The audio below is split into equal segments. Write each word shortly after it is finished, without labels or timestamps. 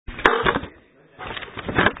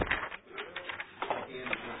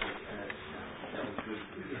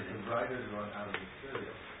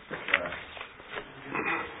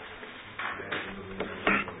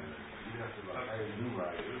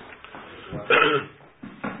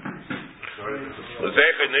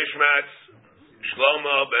L'zecher Nishmatz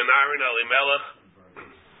Shlomo ben Aaron Elimelech,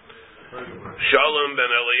 Shalom ben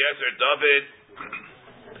Eliezer David,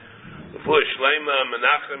 L'fui Shlema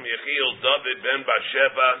Menachem Yechiel David ben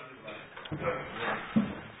Basheva,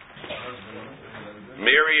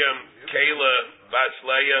 Miriam Kayla Bas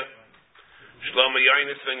Leah, Shlomo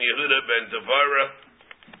Yonis ben Yehuda ben Devara,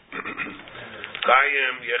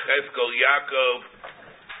 Chaim Yecheskel Yaakov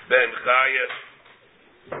ben Chaya.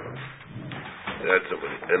 That's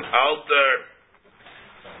an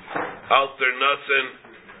Alter Nosson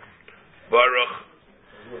Baruch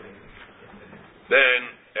ben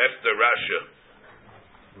Esther Rasha.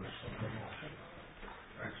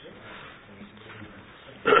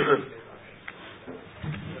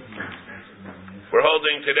 We're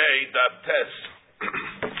holding today Daf Tes.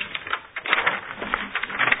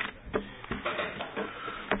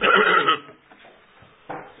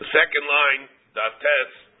 The second line, Daf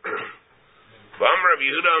Tes. V'amar Rav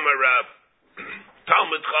Yehuda Amar Rav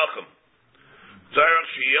Talmud Chacham Zarach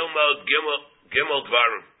Sheyilmod Gimel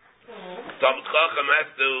Dvarim. Talmud Chacham has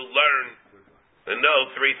to learn and know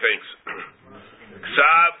three things: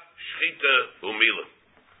 Ksav, Shchita, Umila.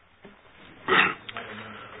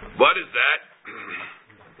 What is that?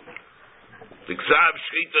 The Ksav,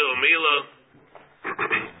 Shchita, Umila.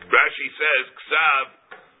 Rashi says Ksav,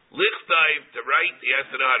 Lichtayv, to write. He has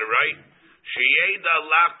to know how to write. Sheyeda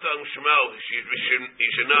Lachtang Shmo. He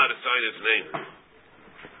should know how to sign his name.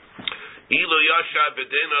 Ilu Yashad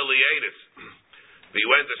B'Din Aliyadis. If he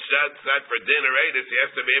went to sat for din or edis, he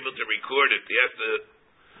has to be able to record it. He has to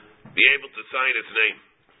be able to sign his name.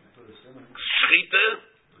 Shchita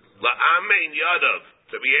La'amein Yadav.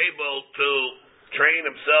 To be able to train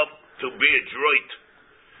himself to be adroit.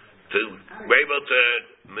 To be able to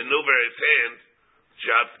maneuver his hands.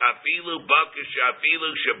 Shafilu Bakish Shafilu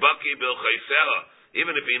Shabaki Bil Chayseha.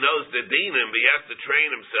 Even if he knows the dinim, he has to train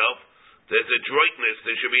himself. There's adroitness.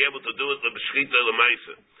 They should be able to do it l'b'shchita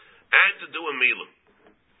l'maisa, and to do a milah.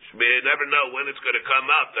 You never know when it's going to come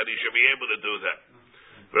up that he should be able to do that.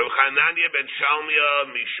 Rav Chananya ben Shalmia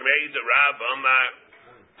Mishmei de Rav Amar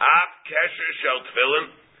Ach Kesher Shel Tefillin.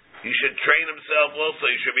 He should train himself also.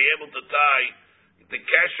 He should be able to tie the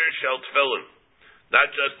Kesher Shel Tefillin, not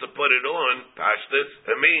just to put it on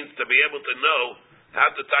pashtus. It means to be able to know how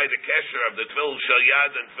to tie the Kesher of the Tefillin Shel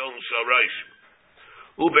Yad and Tefillin Shel Reish.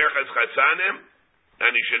 Uberchas Chasanim,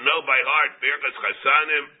 and he should know by heart Berchas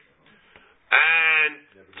Chasanim and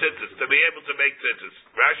tzitzis, to be able to make tzitzis.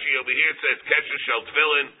 Rashi over here says Kesher Shel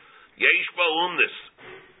Tefillin Yeish Bo Umnis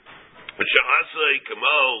Sha'asai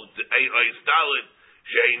Kamo Eistalid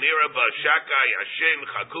She'inira Ba Shakai Hashin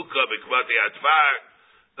Chakuka B'Kvati Atvar,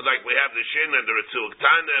 like we have the Shin and the Ritzuak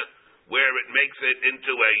Tana, where it makes it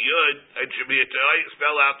into a Yud. It should be to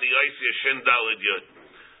spell out the Yisya Shin Dalid Yud.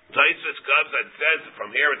 Taisus comes and says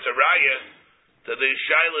from here it's a raya to the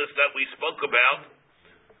shilas that we spoke about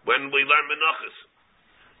when we learn menachas,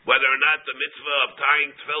 whether or not the mitzvah of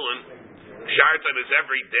tying tefillin shartan is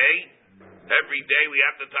every day. Every day we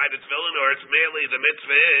have to tie the tefillin, or it's merely the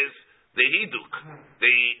mitzvah is the hiduk,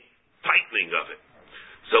 the tightening of it.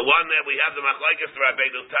 So one that we have the machlekes, the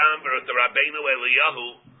Rabbeinu Tam or the Rabbeinu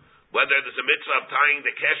Eliyahu, whether there's a mitzvah of tying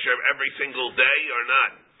the kesher every single day or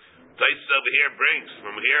not. Taisus over here brings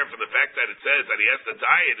from the fact that it says that he has to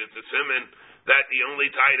tie it, it's a siman that he only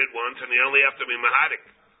tied it once and he only have to be mahadik.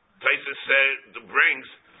 Taisus brings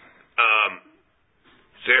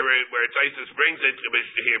where Taisus brings it,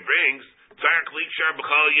 he brings tzarek likshar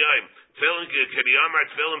b'chal yom tefillin k'diyamar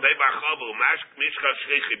tefillin be'barchavu mishka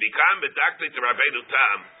shchichi b'kam b'dakti to Rabbeinu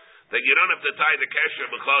Tam that you don't have to tie the kesher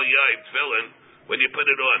b'chal yom tefillin when you put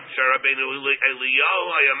it on. Shar Rabbeinu Eliyahu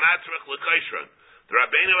hayamatzrach l'kaishran. The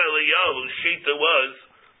Rabbeinu Eliyahu's shita was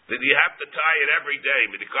that you have to tie it every day.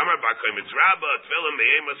 When you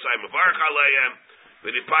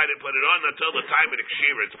put it on until the time of the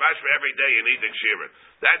kshira. It's for every day you need the kshira.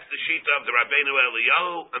 That's the shita of the Rabbeinu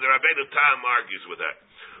Eliyahu, and the Rabbeinu Tam argues with that.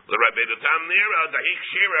 The Rabbeinu Tam Nira, the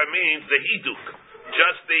kshira means the hiduk,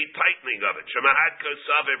 just the tightening of it. Shemahad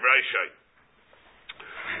kosaviv raishai.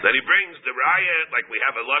 Then he brings the raya, like we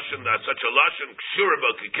have a lashon, such a lashon, kshira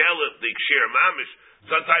b'kikela, the kshira mamish.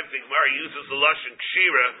 Sometimes the Gemara uses the lashon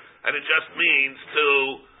kshira, and it just means to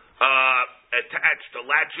attach, to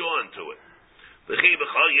latch on to it. The chi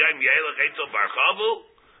b'chol yom ye'elach etzel barchavu,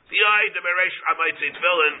 the eye, the meresh amaitzi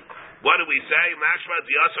tefillin, what do we say? Mashma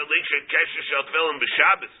d'yasar liksha kesher shel tefillin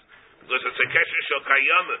b'Shabbos, because it's a kesher shel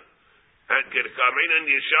kayama. And k'kamin and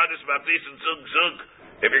yeshadis b'apis and zug zug.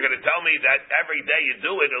 If you're going to tell me that every day you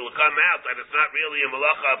do it, it'll come out that it's not really a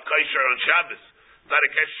malacha of kasher on Shabbos. It's not a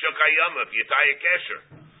kesher shel kayama if you tie a kesher.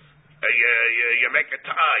 you make a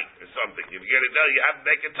tie or something. If you're gonna do, you have to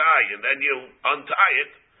make a tie, and then you untie it.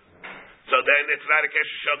 So then it's not a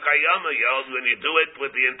kesher shel kayama. When you do it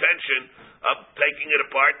with the intention of taking it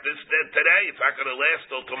apart today, it's not going to last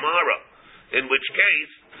till tomorrow. In which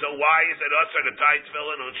case, so why is it also to tie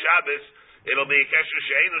tefillin on Shabbos? It'll be a kesher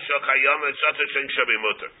she'enu shel kayama, and such a thing shall be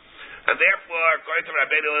mutter. And therefore, according to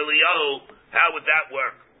Rabbeinu Eliyahu, how would that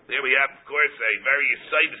work? Here we have, of course, a very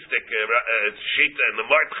sadistic shita in the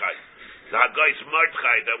Mordechai, the Haggais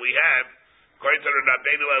Mordechai that we have. According to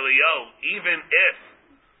Rabbeinu Eliyahu, even if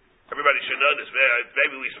everybody should know this,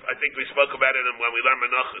 I think we spoke about it when we learned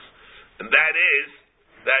Menachos, and that is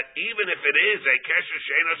that even if it is a kesher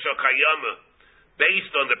she'enu shel kayama,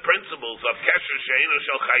 based on the principles of kesher she'enu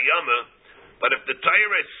shel kayama, but if the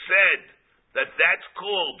Torah said that that's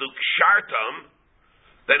called dukshartam,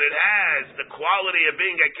 then it has the quality of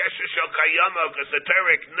being a kesher shel kayama, because the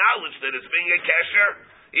Torah acknowledged it as being a kesher,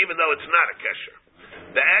 even though it's not a kesher.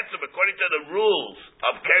 The answer, according to the rules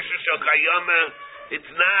of kesher shel kayama,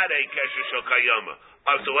 it's not a kesher shel kayama.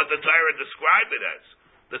 So what the Torah described it as?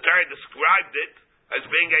 The Torah described it as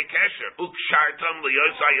being a kesher. Ukshartam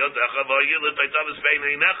liyosai yodecha v'yilutaitavis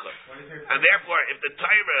beineinecha. And therefore, if the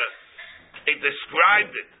Torah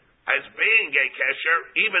described it as being a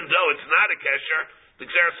kesher, even though it's not a kesher, the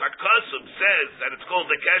Gzeres HaKosub says that it's called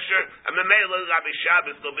the kesher, and the Meila Rabbi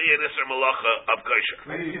Shabbos will be an Isser Malacha of kosher.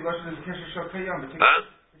 Maybe you listen to the kesher shel kayama.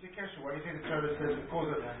 It's a kesher. Why do you think the Torah says it calls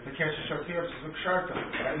it the kesher shel kayama? It's ukshartam.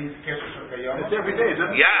 That means the kesher shel kayama. It's every day,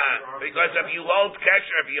 isn't it? Yeah, because if you hold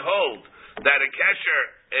kesher, if you hold that a kesher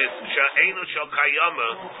is she'enu shel kayama,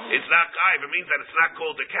 it's not kaiv. It means that it's not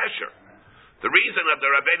called a kesher. The reason of the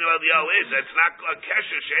Rabbeinu Eliyahu is that it's not a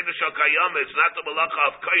kesher she'enu shel kayama. It's not the malacha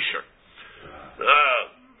of kosher.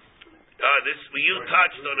 You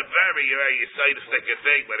touched on a very sadistic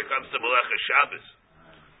thing when it comes to malacha Shabbos.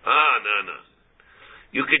 No.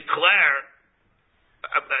 You could declare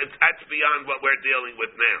that's beyond what we're dealing with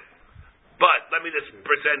now. But let me just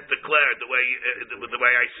declare the way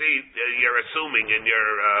I see you're assuming in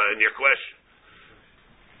your question.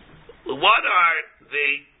 What are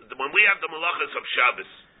when we have the malachas of Shabbos?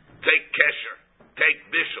 Take kesher, take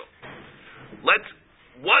bishul.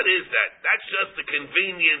 What is that? That's just a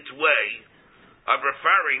convenient way of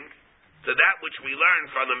referring to that which we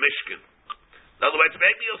learn from the Mishkan. In other words,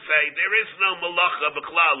 maybe you'll say there is no malacha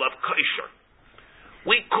b'klal of kosher.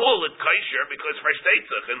 We call it kosher because for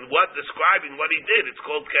Shteitzach and describing what he did, it's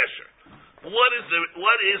called kesher. What is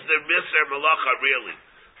the Miser malacha really?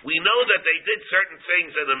 We know that they did certain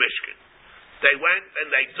things in the Mishkan. They went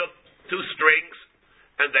and they took two strings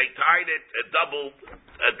and they tied it a double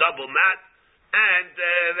knot. And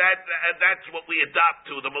that's what we adopt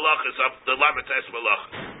to the malachas of the Lamates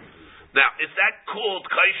malachas. Now, is that called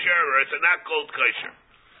kosher or is it not called kosher?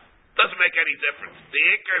 Doesn't make any difference. The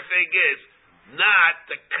ikar thing is not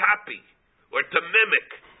to copy or to mimic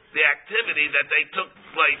the activity that took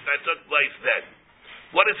place then.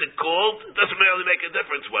 What is it called? It doesn't really make a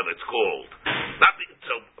difference what it's called.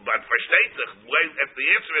 But for Shteitzach, if the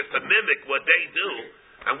answer is to mimic what they do,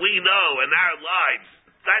 and we know in our lives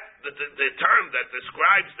that the term that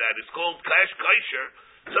describes that is called kosher,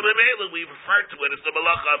 so Memela we refer to it as the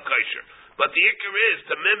malacha of kosher. But the ikar is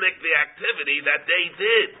to mimic the activity that they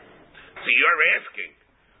did. So you're asking,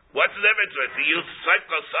 what's the difference? To use saif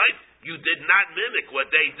kol saif, you did not mimic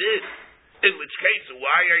what they did. In which case,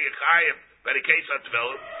 why are you chayav? But in case of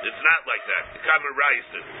tefillin, it's not like that. The common rise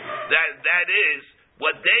that is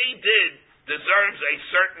what they did deserves a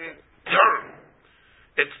certain term.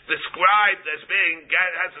 It's described as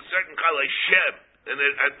has a certain kind of shem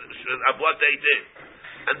of what they did.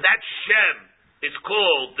 And that shem is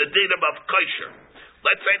called the dinim of kosher.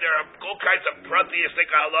 Let's say there are all kinds of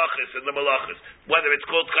pratistic halachas in the malachas. Whether it's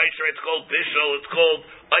called kosher, it's called bishul, it's called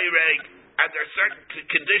oireg, and there are certain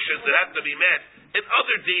conditions that have to be met in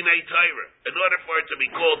other dinei Torah in order for it to be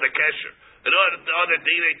called a kesher. In order to other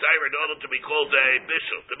dinei Torah, in order to be called a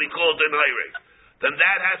bishul, to be called an oireg. Then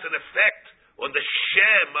that has an effect on the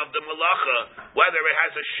shem of the malacha, whether it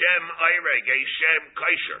has a shem oireg, a shem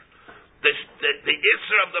kosher. The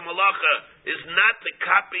isser of the malacha is not to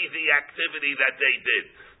copy the activity that they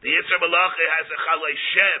did. The isser malacha has a chalei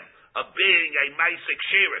shem of being a maisik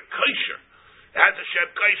shira, kosher. It has a shem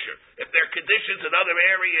kosher. If there are conditions in other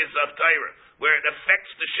areas of Torah where it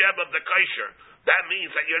affects the shem of the kosher, that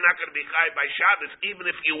means that you're not going to be chayav by Shabbos, even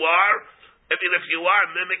if you are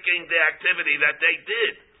mimicking the activity that they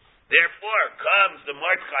did. Therefore comes the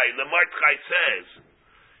Mordechai, and the Mordechai says,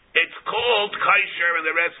 it's called kosher in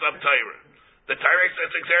the rest of Torah. The Torah says,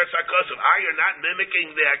 you're not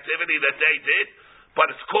mimicking the activity that they did, but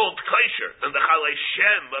it's called kosher, and the chalei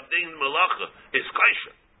shem of din malacha is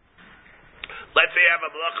kosher. Let's say you have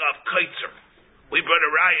a malacha of kaitzer. We brought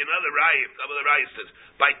a raya, another raya. Some of the raya says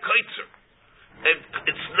by kaitzer.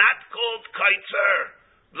 It's not called kaitzer.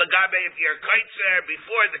 Lagabe, if you're kaitzer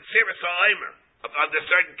before the tziras ha'omer under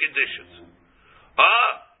certain conditions.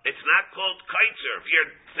 It's not called kaitzer if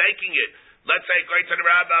you're taking it. Let's say kaitzer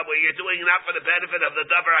rabba, where you're doing it not for the benefit of the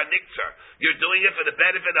davar haniktzar. You're doing it for the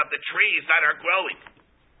benefit of the trees that are growing.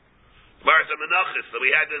 Mars and Menachis that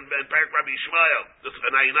we had in Perek Rabbi Yishmael. This is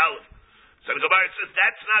an ayin aleph. So the Gemara says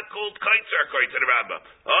that's not called kaitzer according to the Rambam.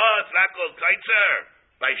 It's not called kaitzer.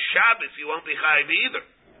 By Shabbos you won't be chayiv either.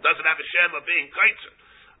 It doesn't have a shem of being kaitzer.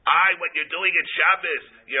 When you're doing it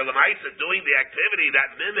Shabbos, you're l'maisa doing the activity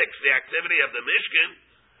that mimics the activity of the Mishkan.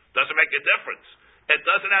 Doesn't make a difference. It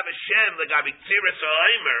doesn't have a shem like tziras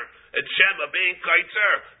ha'omer. It's shem of being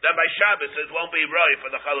kaitzer. Then by Shabbos it won't be right for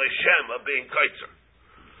the chalei shem of being kaitzer.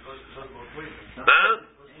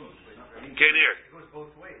 Can't hear.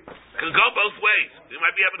 Can go both ways. You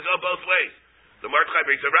might be able to go both ways. The Mordechai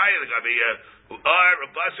brings a raya. The Gabi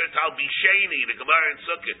Basar Tal Bisheni, the Gemara in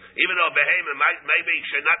Sukkot. Even though Behemoth maybe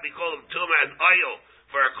should not be called Tuma and oil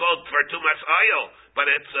for Tumas oil, but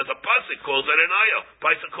it's as a pasuk calls it an oil.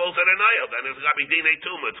 Pasuk calls it an oil. Then it's Gabi Dine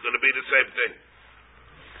Tuma. It's going to be the same thing.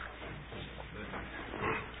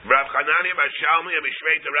 Rav Chanani Bar Shalmi and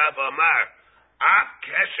Mishrei to Rav Amar.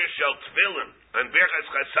 Kesher shel tefillin and birchas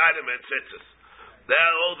chasadim and tzitzis.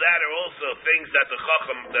 All that are also things that the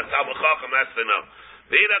Talmud Chacham has to know.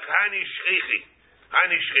 V'idach hani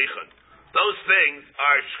shchichon. Those things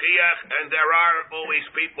are shchiach, and there are always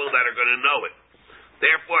people that are going to know it.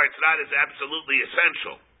 Therefore, it's not as absolutely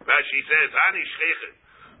essential. Rashi says, hani shchichon.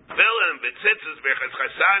 Tefillin, b'tzitzis, birchas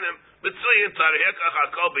chasadim, b'tzuyin tarihikach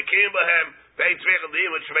hakol b'kim b'hem, bein tzrichel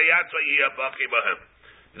dim and shmei yatzva yiyah b'ki b'hem.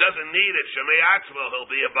 He doesn't need it. Shemei yatzva, he'll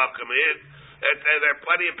be a b'kim in. There are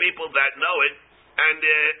plenty of people that know it. And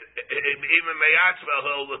even Meyatzva,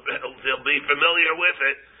 he'll be familiar with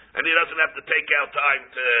it, and he doesn't have to take out time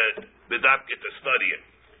to study it.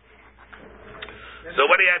 So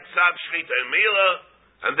what do you have? Sav, Shchita, and Mila,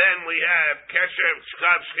 and then we have Kesher,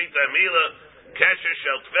 Shchav, Shchita, and Mila, Kesher,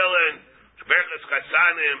 Shel Tefillin, Berchas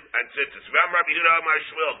Chasanim, and Tzitzis. Ram Rabbi Yehuda Amar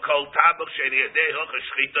Shmuel, Kol Tabuch, Sheni Yedei Hilcha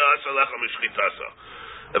Shchita, Asa Lechem Shchitasa.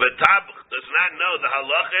 If a Tabuch does not know the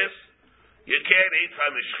halachas, you can't eat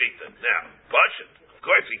from a shchita. Now, Pashat, of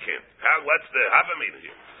course he can't. What's the havamina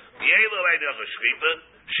here? Yelu Eidach shchita,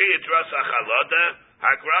 She'edras Achalada,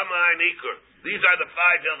 Hagrama and Ikur. These are the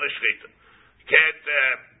 5 Hilcha shchita. Can't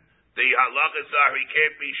the halachas are he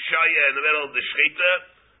can't be shaya in the middle of the shchita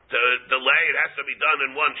to delay. It has to be done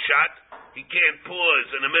in one shot. He can't pause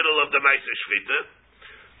in the middle of the Ma'aseh shchita.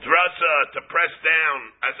 Drasa to press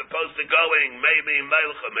down as opposed to going maybe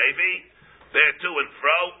melcha maybe. They're to and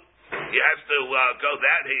fro. He has to go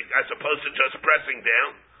that, as opposed to just pressing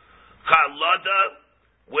down. Chalada,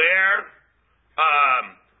 where,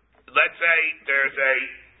 let's say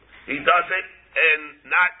he does it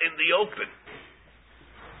not in the open.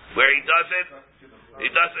 Where he does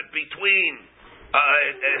it between,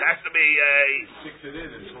 it has to be Six it in,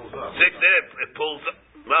 it pulls up. It pulls up.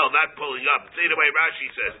 Well, not pulling up. See the way Rashi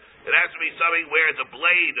says. It has to be something where the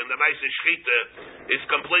blade and the Ma'aseh Shchita is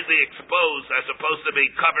completely exposed, as opposed to be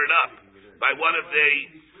covered up by one of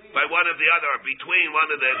the other, or between one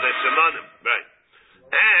of the simanim, right?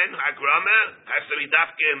 And Hagrama has to be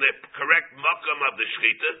dafke in the correct makam of the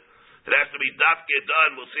Shchita. It has to be dafke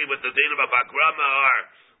done. We'll see what the dinim of Hagrama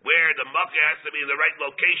are, where the makkah has to be in the right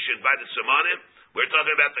location by the simanim. We're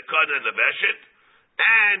talking about the kana and the beshet,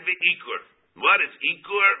 and the ikur. What is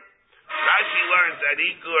ikur? Rashi learns that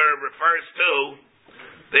ikur refers to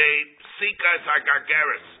the sikas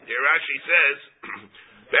hagargeris. Here Rashi says,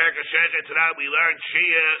 Perek HaShechet tonight we learned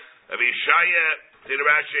Shia of Yeshaya. See the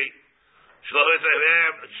Rashi. Shachat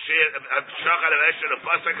of Esher of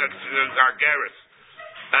Pasuk hagargeris.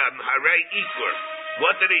 Harei ikur.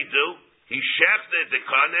 What did he do? He shechted the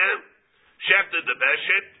kaneh, shechted the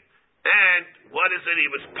beshet, and what is it?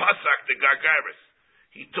 He was pasak the gargeris.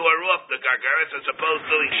 He tore off the gargaris as opposed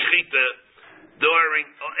to doing shchita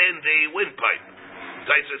in the windpipe.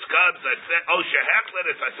 Taisus Kabs that said,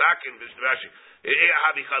 shehechlet is hasakin v'shrashi.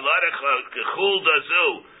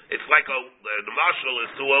 It's like the marshal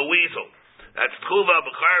is to a weasel. That's tchuva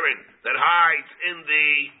b'charin that hides in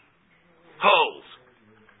the holes.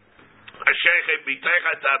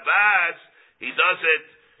 He does it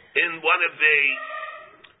in one of the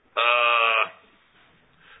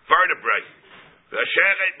vertebrae. We'll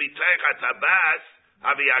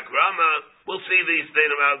see these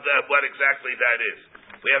things about what exactly that is.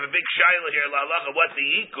 we have a big shaila here, la halacha, what the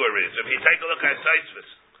ikur is. If you take a look at Taisvis,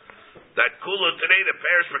 that kulu today, the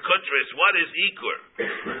pairs for kuntris, what is ikur?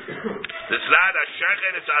 It's not a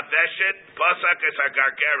shechet, it's a veshet, pasak, it's a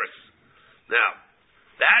gargeris. Now,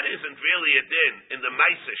 that isn't really a din in the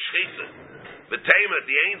Maisa Shchita. The Tema,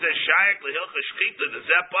 the Ainz Shayek Lehilcha Shchita, the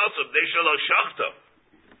Zep also, they shalo shachto.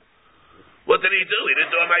 What did he do? He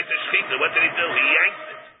didn't do a Maisa Shchita. What did he do? He yanked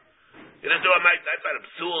it. He didn't do a Maisa, that's not a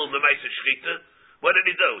psul in the Maisa Shchita. What did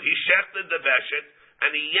he do? He shechted the veshet,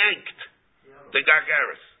 and he yanked the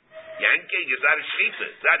gargeris. Yanking is not a shchita.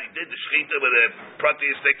 It's not, he did the shchita with a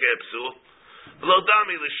proteistic psul. Lo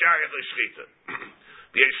dami l'shayek l'shchita.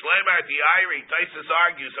 The Yeshleimar, the Iri, Taisus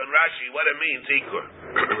argues on Rashi what it means, ikur.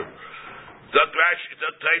 Zok Rashi,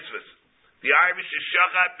 Zok Taisvis. The Irish is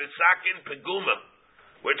shachat b'sakin peguma.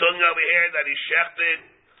 We're talking over here that he shechted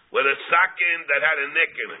with a sakin that had a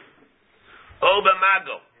nick in it. O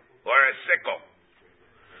b'mago, or a sickle.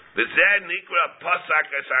 V'zed nikra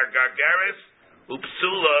pasak as our gargeris,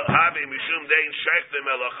 upsula havi mishum dein shechtem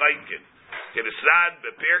elachaykin. Kedesad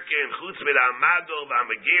b'pirkin, chutz v'd'amado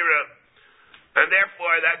v'amagira. And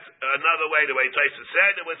therefore, that's another way, the way Taisa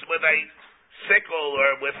said, it was with a sickle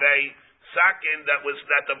or with a sakin that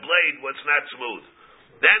the blade was not smooth.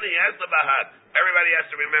 Then he has the bahad. Everybody has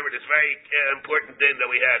to remember this very important din that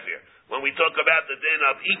we have here. When we talk about the din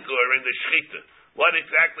of ikur in the shchita, what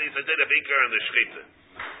exactly is the din of ikur in the shchita?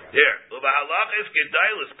 Here, ubahalachis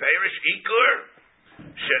gedailis perish ikur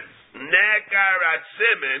nekarat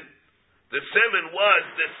simin. The simin was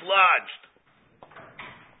dislodged.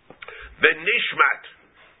 Benishmat,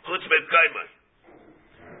 chutz mit kaimai.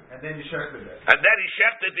 And then he shechted it. And then he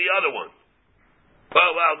shechted the other one.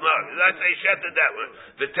 Well, no. Let's say he shechted that one.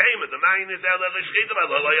 The tema, the main is el shchita,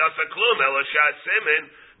 lo yasa klum, el shas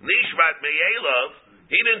simin, nishmat meyelov.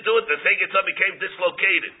 He didn't do it. The thing itself became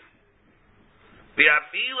dislocated. The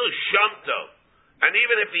afilu shamto. And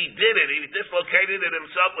even if he did it, he dislocated it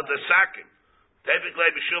himself with the sakin.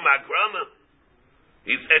 Typically, b'shum agrama.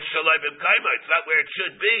 It's shalai b'kaimai. It's not where it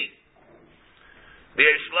should be. The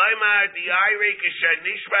Yeshleimar, the Iri, Kishen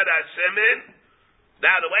Nishmat HaSimin.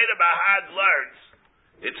 Now, the way the Bahag learns,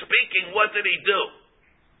 it's speaking, what did he do?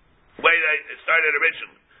 The way it started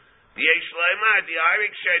originally. The Yeshleimar, the Iri,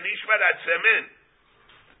 Kishen Nishmat HaSimin.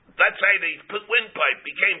 Let's say the windpipe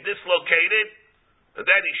became dislocated, and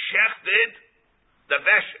then he shechted the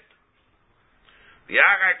veshet. The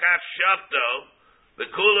Arakaf Shafto, the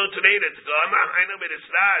Kulu Tanita, the Gama Hainu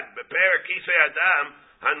B'Isnad, B'Per Kisei Adam,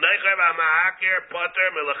 Hanaychav HaMahakir Potter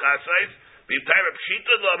Melachasais, B'Tayr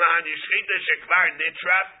Pshita Lo Mahan Yishchita Shekvar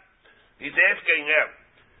Nitraf. He's asking,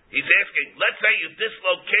 let's say you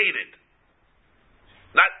dislocated.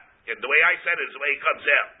 Not, the way I said it is the way it comes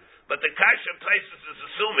out. But the Kash of Taisus is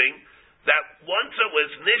assuming that once it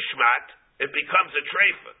was Nishmat, it becomes a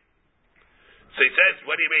treifa. So he says,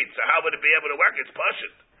 what do you mean? So how would it be able to work? It's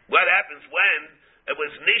pashut. What happens when it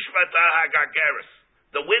was Nishmat HaGargeris?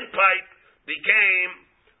 The windpipe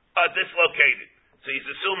became dislocated. So he's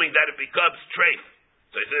assuming that it becomes treif.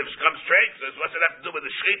 So he says, if it becomes treif, he says, what's it have to do with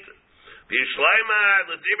the shchita? The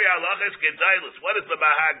Yishleimah, L'dibri halachas gedailis. What does the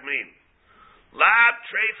Bahag mean? Lab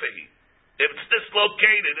treifahi. If it's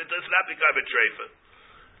dislocated, it does not become a treifa.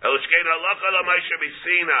 Elishkein halacha la Moshe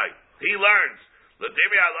Sinai. He learns.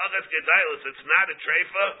 L'dibri halachas gedailis. It's not a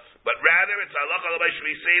treifa, but rather it's halacha la Moshe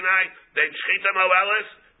Sinai. Then shchita moelis,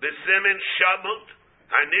 b'simin shamut,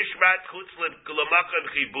 hanishmat chutz l'makam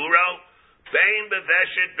chiburo, bein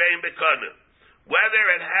beveshet, bein bekana. Whether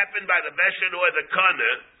it happened by the veshet or the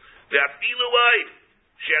kana, the afilu oif,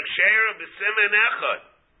 she'achsher b'simin echad.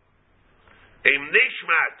 Im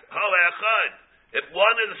nishmat, ho echad. If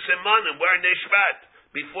one of the simanim were nishmat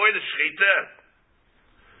before the shchita,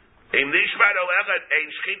 im nishmat ho echad,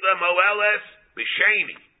 ein shchita moeles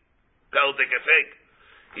b'sheni. Peldik efik.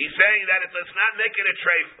 He's saying that it does not make it a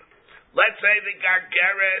treifa. Let's say the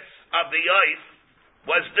gargeres of the oif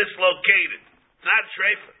was dislocated. It's not a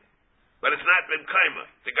treifa, but it's not bimkaima,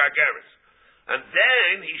 the gargeres. And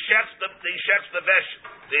then he shechs the vesh,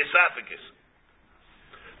 the esophagus.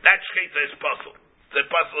 That shchita is puzzle. The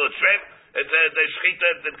puzzle is treif. It's the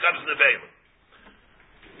shchita that comes in the veil.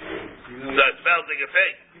 So it's peldik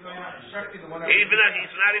efik. He's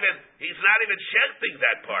not even shechting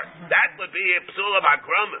that part. That would be a psul of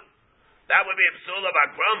agrama.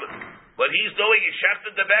 What he's doing, he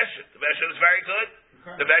shechted the veshet. The veshet is very good.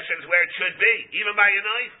 The veshet is where it should be. Even by a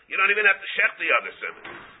knife. You don't even have to shech the other simon.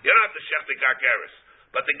 You don't have to shech the gargeres.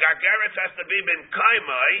 But the gargeres has to be bin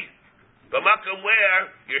kaimai, the makom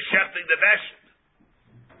where you're shechting the veshet.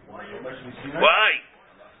 Why?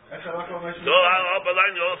 That's all the halachas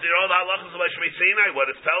of Moshe Sinai,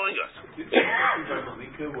 what it's telling us.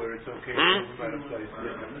 Malika, where it's okay to provide a place.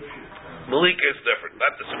 Malika is different.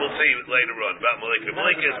 We'll see later on about Malika.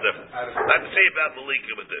 Malika is different. Let's see about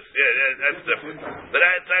Malika with this. Yeah, that's different. But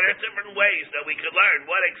there are different ways that we could learn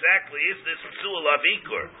what exactly is this psul of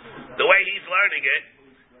ikur. The way he's learning it,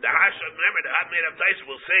 the Hasham, remember, the Hadmid of Taisa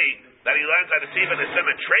will see that he learns how to see even a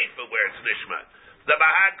simon treifa where it's nishmat. The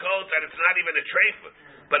Bahag calls that it's not even a treifa,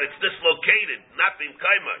 but it's dislocated, not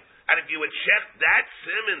bimkaima. And if you would check that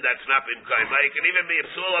simon that's not bimkaima, it can even be a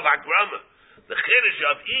psul of agrama. The chiddush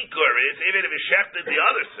of ikur is even if it's shechted the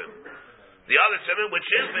other simon which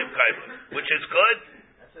is bimkaima, which is good.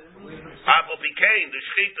 Apple Pikain, the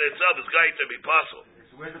shechita itself is going to be possible.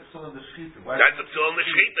 So where's the psul in the shechita? That's a psul in the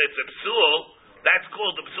shechita. It's a psul. That's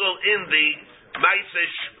called the psul in the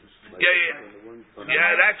maisish. Yeah.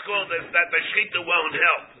 That's called that the shechita won't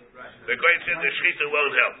help. The great said the shechita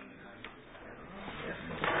won't help.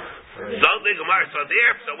 Something Gemara. So he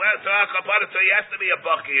has to be a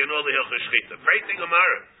baki in all the hilchos shechita. Prating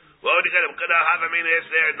Gemara. What would you get? Could I have is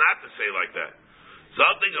there not to say like that?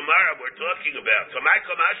 Something Gemara we're talking about. So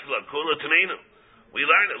Michael Mashla chullin9. We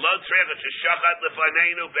learned it. Lo tzricha sheshachat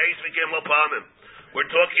lefaneinu beis v'gim l'pamim. We're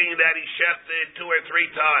talking that he shechted 2 or 3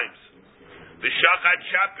 times. The shachat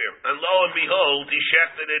shapir, and lo and behold, he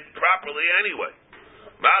shechted it properly anyway.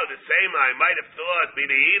 Wow, the same I might have thought,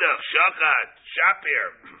 b'neidach shachat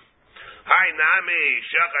shapir, hi nami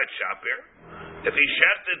shachat shapir. If he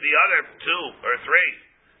shechted the other 2 or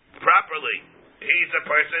 3 properly, he's a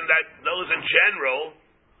person that knows in general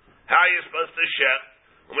how you're supposed to shech,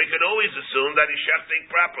 and we can always assume that he's shechting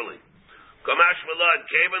properly. Kamash Malad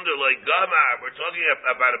came under like Gamar. We're talking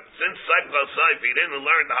about since Saifkal Saif, he didn't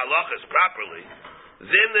learn the halachas properly.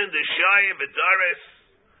 Zimnin the Shaya Vidaris.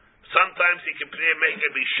 Sometimes he could make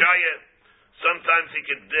it be Shaya. Sometimes he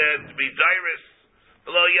could be Dairis.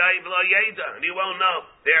 Below Yeda, and he won't know.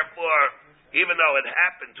 Therefore, even though it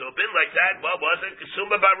happened to have been like that, what was it?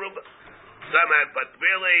 Kesuma Baruba. But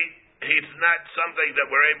really, he's not something that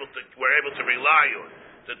we're able to rely on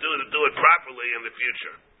to do it properly in the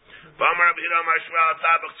future. He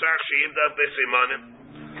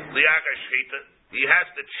has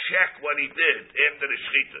to check what he did after the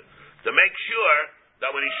shechita to make sure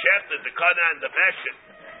that when he shechted the kana and the veshet,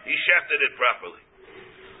 he shechted it properly.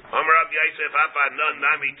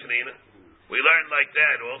 We learned like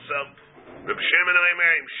that also.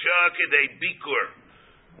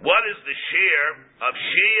 What is the share of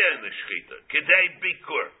shia in the shechita? Kedei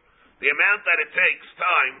bikur, the amount that it takes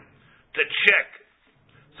time to check.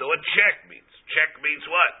 So what check means? Check means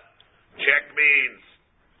what? Check means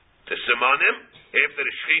to simonim after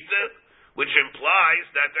the shechita, which implies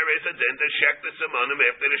that there is a din to check the simonim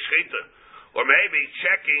after the shechita. Or maybe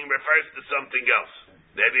checking refers to something else.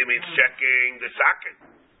 Maybe it means checking the sakin.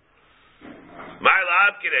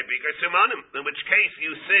 In which case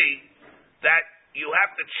you see that you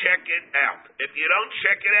have to check it out. If you don't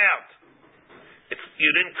check it out, if you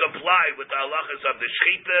didn't comply with the halachas of the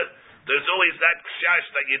shechita, there's always that kshash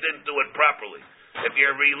that you didn't do it properly. If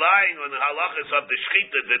you're relying on the halachas of the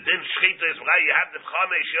shechita, the din shechita is why you have the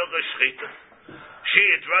chamesh yilchos shechita.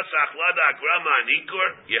 Shiyat rasa achlada agrama and ikur,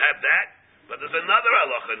 you have that, but there's another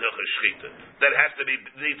halacha in hilchos shechita that has to be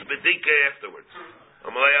needs bedika afterwards.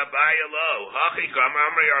 Amalei abaya lo hachi kama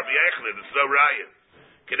amrei Rabbi Yechonah. It's no raya.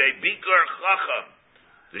 Kedei bikur chacham.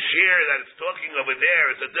 The shear that it's talking over there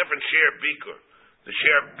is a different shear bikur. The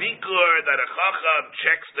share bikur that a chacham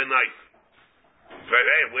checks the knife. Right?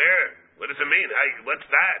 Hey, where? What does it mean? What's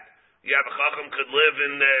that? You have a chacham could live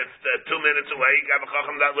in 2 minutes away. You have a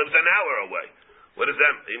chacham that lives an hour away. What is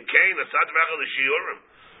that? Im kain asat v'achal l'shiurim.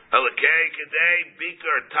 Halakei kedei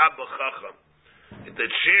bikur tab chacham. The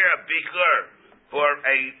share bikur for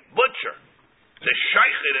a butcher, the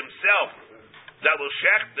shaychid himself, that will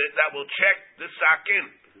check the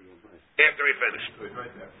sakin after he finished.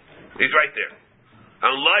 He's right there.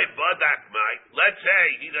 Let's say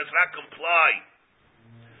he does not comply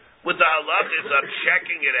with the halachas of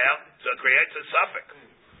checking it out, so it creates a suffix.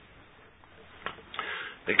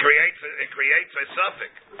 It creates a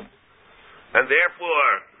suffix, and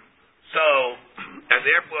therefore,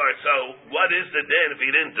 what is the din if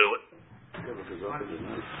he didn't do it?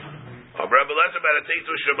 Rabbi Lezer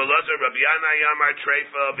Baratitu Shabbalazar Rabbi Yana Yamar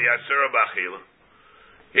Treifa Biasura Bachila.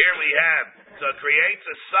 Here we have. So it creates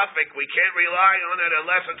a suffix. We can't rely on it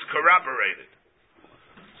unless it's corroborated.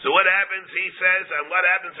 So what happens, he says, and what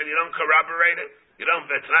happens if you don't corroborate it?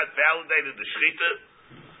 It's not validated the shechita.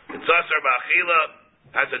 It's asar b'achila,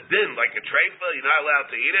 has a din, like a treifa, you're not allowed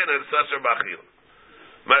to eat it, and it's asar b'achila.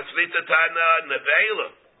 Matzvita tana nevela.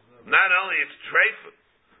 Not only it's treifa,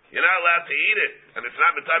 you're not allowed to eat it, and it's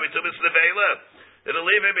not b'tabi tubis nevela. It'll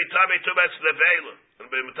leave him mitame tumas nevela and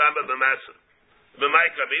be mitame b'masa.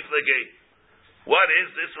 B'maika b'iflegi. What is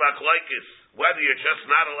this machlokes? Whether you're just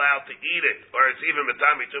not allowed to eat it, or it's even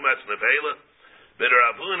mitame tumas nevela. But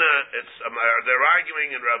Rav Huna, they're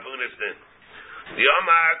arguing in Rav Huna's din. The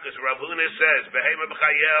Omar, because Rav Huna says, "Behema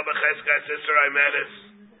b'chayel b'cheskas iser aimedes,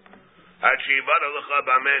 ha'shivada l'cha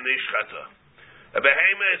b'amen nishchata." A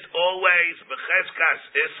behema is always b'cheskas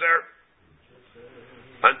iser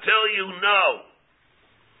until you know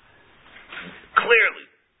clearly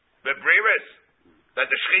the briris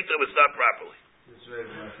that the shechita was done properly.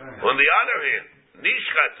 On the other hand,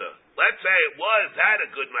 nishchata. Let's say it had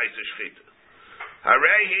a good ma'aser shechita.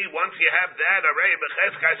 Harehi, once you have that, harehi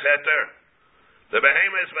b'cheskas heter. The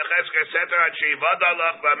behemoth is b'cheskas heter at sheivada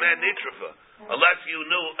lach b'amen nitrafa. Unless you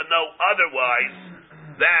know otherwise,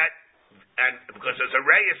 that, and because there's a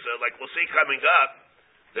reyesa, like we'll see coming up,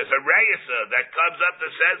 there's a reyesa that comes up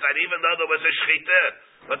that says that even though there was a shechita,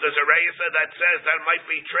 but there's a reyesa that says that it might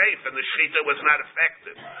be treif and the shechita was not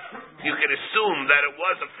effective. You can assume that it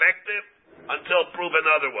was effective until proven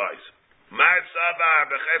otherwise. Mar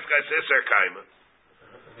savar b'cheskas iser kaima.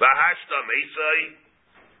 V'hashta meisai.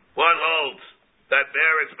 One holds that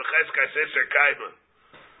there is b'cheskas iser kaima.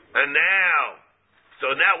 And now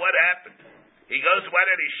what happened? He goes, why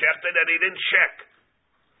did he shecht it? And he didn't check.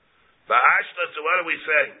 V'hashta, so what do we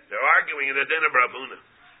say? They're arguing in the din of Rav Huna.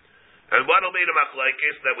 And what will be the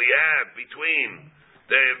machlokes that we have between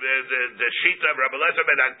the shita of Rabbi Elazar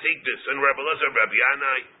ben Antigdus and Rabbi Elazar ben Rabbi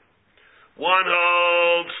Yanai? One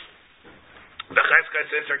holds the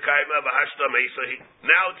cheskas iser kaima v'hashta meisahi.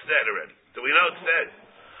 Now it's dead already. Do we know it's dead?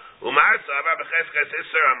 Umar savar b'cheskas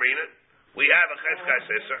iser amrina. We have a cheskas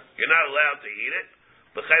iser. You're not allowed to eat it.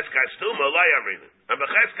 B'cheskas tuma lay amrina. And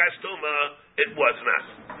b'cheskas tuma it was not.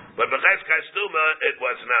 But b'cheskas tuma it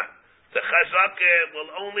was not. The chazaka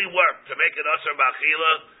will only work to make it asur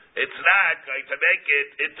b'achila. It's not going to make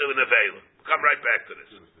it into an avela. We'll come right back to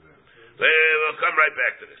this.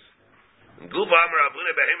 Guva amar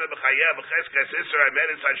abuna behema b'chayah b'cheskas iser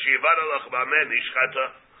amedes ha'shivada lach b'amen nishchata.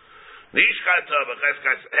 Nishchata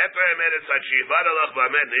b'cheskas heter amedes ha'shivada lach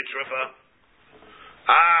b'amen nitrafa.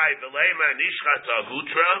 Ay, v'leima nishchata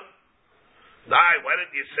hutra. Ay, why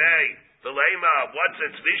didn't you say v'leima? Once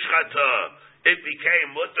it's nishchata, it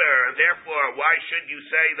became mutter, and therefore, why should you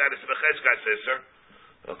say that it's b'cheskas iser?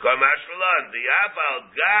 Kamashvalan the aval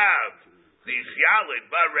gav these yalid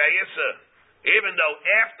b'reyesa. Even though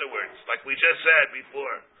afterwards, like we just said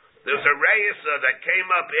before, there's a reyesa that came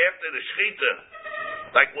up after the shechita.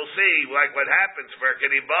 Like we'll see, like what happens for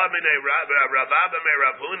Kedibah b'nei Ravaba me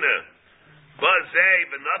Rav Huna, B'zei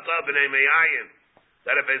v'nata b'nei Meyayin.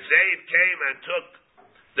 That if a Zayd came and took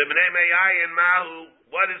the b'nei Meyayin mahu,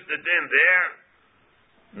 what is the din there?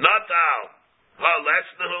 Natal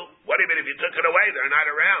ha'lesnahu. What do you mean if you took it away? They're not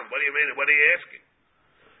around. What do you mean? What are you asking?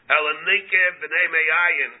 Elanikiv b'nei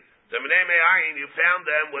Meyayin. The b'nei me'ayin, you found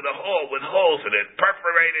them with a hole, with holes in it,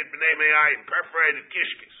 perforated b'nei me'ayin, perforated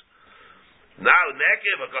kishkis. Now,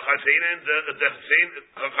 nekiv,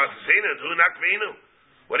 who nakvinu?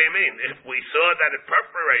 What do you mean? If we saw that it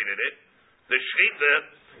perforated it, the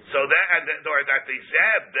shechita, so that, or that the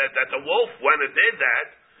zeb, that the wolf went and did that,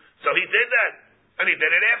 so he did that, and he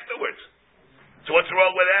did it afterwards. So what's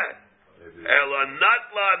wrong with that?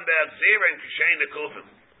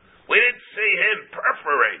 We didn't see him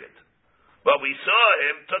perforate it. But we saw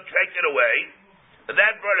him take it away, and then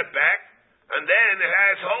brought it back, and then it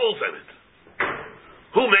has holes in it.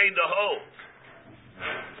 Who made the holes?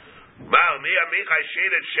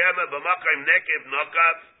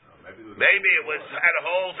 Maybe it had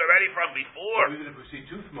holes already from before. Even if we see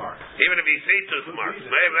tooth marks. Even if you see tooth marks.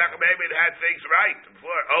 Maybe it had things right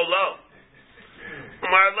before. Oh, lo.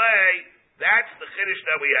 Marley, that's the chiddush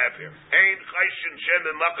that we have here.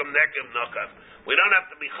 We don't have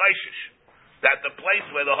to be chayshish that the place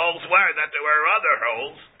where the holes were, that there were other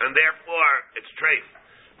holes, and therefore it's treif.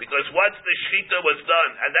 Because once the shechita was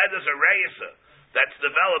done, and that is a reyesa that's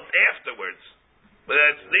developed afterwards, but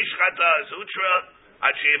it's nishchata zutra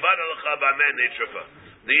at shivada l'cha b'amen nitrafa.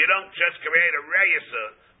 You don't just create a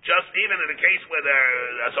reyesa, just even in the case where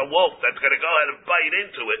there's a wolf that's going to go ahead and bite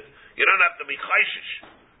into it, you don't have to be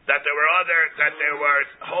chayshish that there were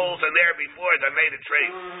holes in there before that made it treif.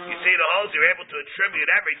 You see the holes, you're able to attribute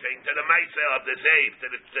everything to the ma'aseh of the zav, to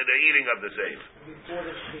the eating of the zav. Before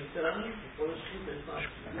the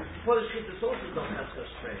shechita also don't have such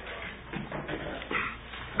treif.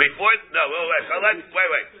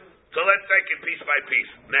 So let's take it piece by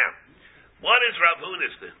piece. Now, what is Rav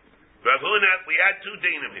Huna's din? Rav Huna, we had two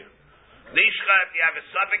dinim here. Nishchat, you have a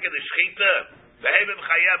suffix in the shechita.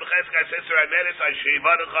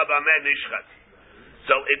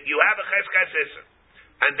 So if you have a cheskas iser,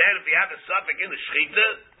 and then if you have a suffix in the shchita,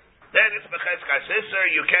 then it's becheskas iser,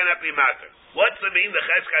 you cannot be matter. What's the mean, the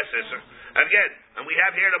cheskas iser? And again, and we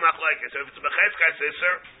have here the machlekes. So if it's becheskas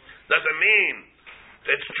iser, doesn't mean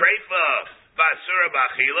it's treifa ba'asura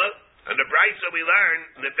ba'achila, and the brayso we learn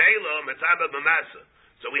nevelo metaba b'masa.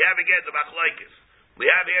 So we have again the machlekes. We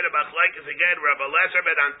have here the machlekes again. Rabbi Lezer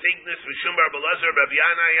ben Antignis Mishum Rabbi Lezer Rabbi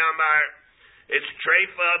Yana Yamar. It's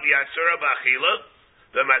treifa b'asura ba'achila.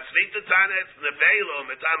 The matzvita tanes nevelo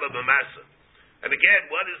metaba b'masa. And again,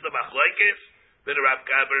 what is the machlekes? The Rav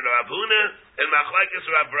Huna and machlekes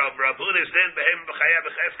Rav Huna is then behem b'chaya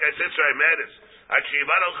b'cheskas Yisrael medis.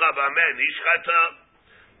 Akshivad al chabamen nishchata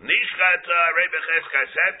rei b'cheskas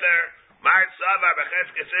heter mar savar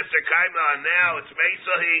b'cheskas iser kaima. And now it's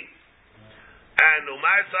meisahi and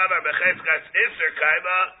umar savar b'cheskas iser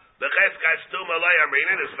kaima b'cheskas tuma lo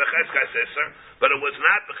yamrinin is b'cheskas iser, but it was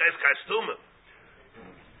not b'cheskas tuma.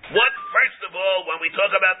 What first of all, when we talk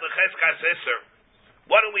about b'cheskas iser,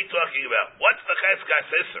 what are we talking about? What's the cheskas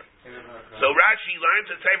iser? So Rashi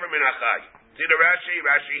learns it's Ever Min Achai. See the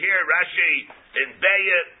Rashi here, Rashi in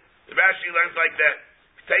Be'ah, Rashi learns like that.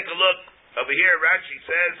 Take a look over here. Rashi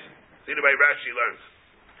says, see the way Rashi learns.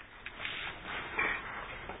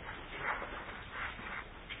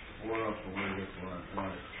 One up from where it gets one.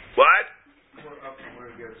 What? One up from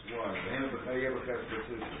where it gets one.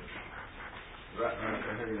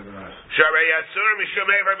 Sharei Asur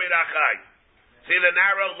Mishum Ever Min Achai. See the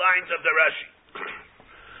narrow lines of the Rashi.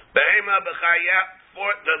 Behema b'chaya,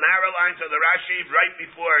 the narrow lines of the Rashi right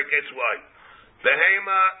before it gets wide.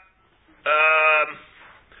 Behema,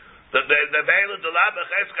 the veilu dela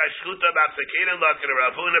b'cheska shchuta b'achsekirin l'akir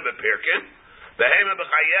Rav Huna b'pirkin. Behema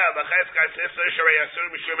b'chaya b'cheska sister sharei asur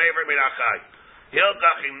mishum ever min achai.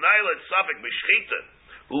 Hilkachim nailet safik b'shchita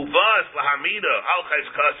uvas lahamida al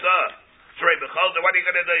cheskasa. What are you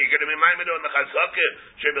going to do? You're going to be maimed on the chazaka.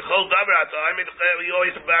 You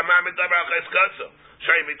always maimed davar al cheskasa.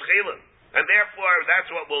 And therefore, that's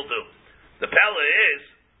what we'll do. The pella is,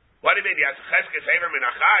 what do you mean? Yes, cheskes ever min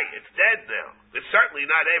achai. It's dead now. It's certainly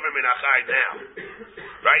not ever min achai now,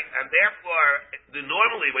 right? And therefore,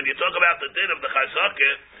 normally when you talk about the din of the chazaka,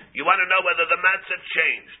 you want to know whether the matzah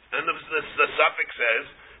changed. And the suffix says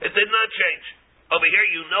it did not change. Over here,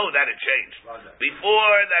 you know that it changed.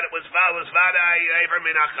 Before that, it was vadai ever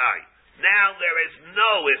min achai. Now there is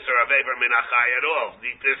no isser of ever min achai at all.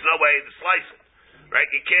 There's no way to slice it,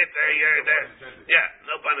 right? You can't. Yeah,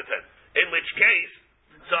 no pun intended. In which case,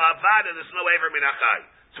 so avada, there's no ever min achai.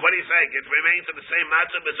 So what are you saying? It remains in the same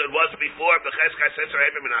matzah as it was before. B'cheskas isser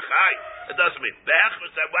ever min achai. It doesn't mean.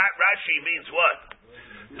 Be'echus that Rashi means what?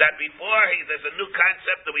 That before there's a new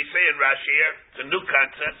concept that we say in Rashi here. It's a new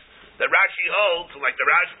concept. The Rashi holds, like the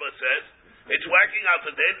Rashba says, it's working out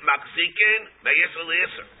the din, machzikin, me'yisr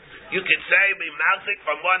li'isr. You could say, be machzik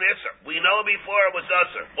from one isr. We know before it was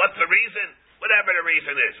usr. What's the reason? Whatever the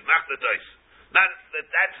reason is. Machdatos.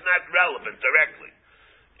 That's not relevant directly.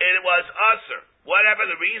 It was usr. Whatever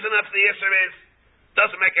the reason of the isr is,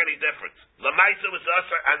 doesn't make any difference. Lamaisa was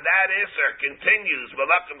usr, and that isr continues,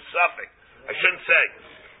 v'lakum safik. I shouldn't say,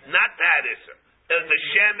 not that isr. The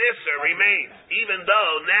Shem Isser remains, even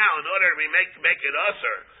though now, in order to make it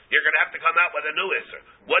Isser, you're going to have to come out with a new Isser.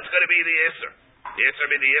 What's going to be the Isser? The Isser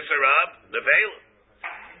be the Isser of the Veil.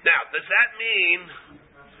 Now, does that mean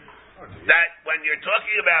that when you're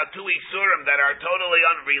talking about two Isurim that are totally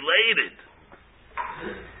unrelated,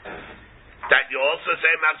 that you also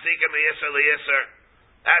say Mafsikim Isser Li-Isser?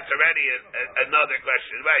 That's already another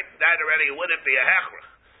question, right? That already wouldn't be a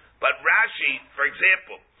Hechrach. But Rashi, for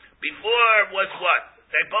example, before was what?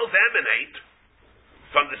 They both emanate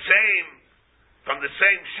from the same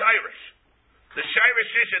shirish. The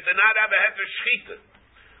shirish is it did not have a heter shchita.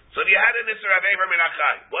 So you had an isser of Ever Min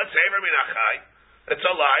Achai. What's Ever Min Achai? It's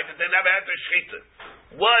alive, it didn't have a heter shchita.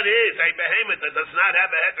 What is a behemoth that does not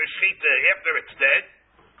have a heter shchita after it's dead?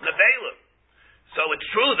 Nevela. So it's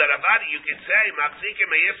true that Avadi, you can say,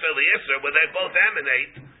 Machzikim Yisr Li-Yisr, where they both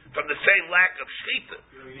emanate from the same lack of shchita.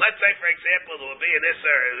 Let's say, for example, there will be an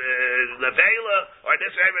Isser Nevela, or an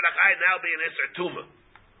Isser Ever Achai now be an Isser Tuma.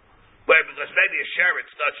 Where, because maybe a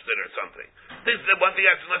sheretz touched it or something. This is the one thing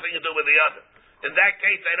has nothing to do with the other. In that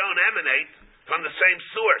case, they don't emanate from the same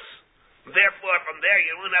source. Therefore, from there,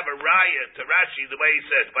 you won't have a raya to Rashi the way he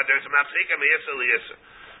says, but there's a Machzikim Yisr Li-Yisr.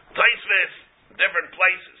 Taisvis, different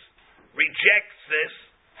places, rejects this.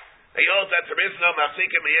 He holds that there is no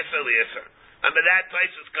Machzikim Yisr Li-Yisr. And when that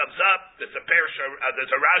Taisus comes up, there's a Perush,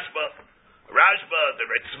 there's a Rashba, the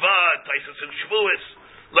Ritzvah, Taisus and Shavuos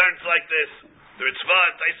learns like this. The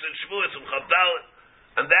Ritzvah, Taisus and Shavuos and Chavdalit.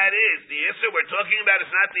 And that is, the Yisr we're talking about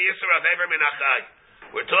is not the Yisr of Ever Min Achai.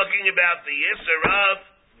 We're talking about the Yisr of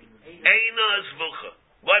Eina Zvucha.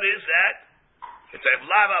 What is that? It's a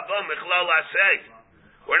Vlav Abba Michlal Aseh.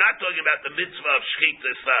 We're not talking about the mitzvah of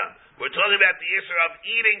Shechita Stam. We're talking about the Yisr of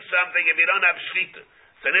eating something if you don't have Shechita.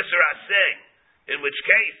 It's an Yisr Aseh. In which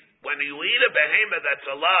case, when you eat a behemoth that's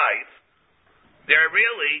alive, there are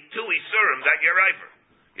really two Yisurim that you're over.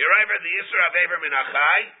 You're over the Yisr of Ever Min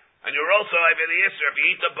Achai, and you're also over the Yisr, if you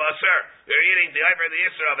eat the basar, you're eating the over the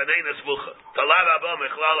Yisr of an Einas Vucha. Talav Abba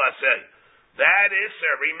Michlal Aseh. That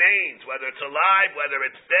Yisr remains, whether it's alive, whether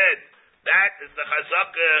it's dead. That is the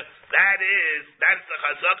Chazakah, that's the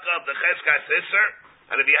Chazakah of the Cheskas Yisr,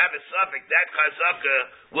 and if you have a suffix, that Chazakah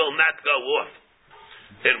will not go off.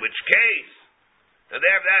 In which case, and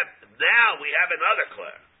there that now we have another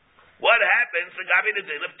klar. What happens to Gabi the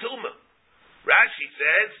din of Tuma? Rashi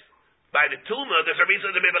says, by the Tuma, there's a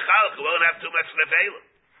reason to be Bechalach, who won't have too much Nefela.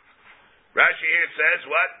 Rashi here says,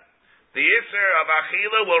 what? The Yisr of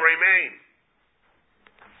Achila will remain.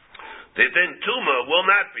 The din Tuma will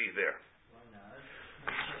not be there.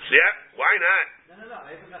 Yeah, why not? No.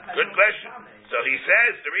 Good question. So he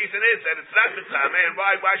says, the reason is that it's not the Tama, and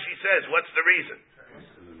why Rashi says, what's the reason?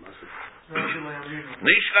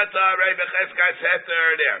 Nishchata rei becheskas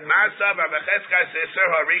heter there. Masav becheskas heter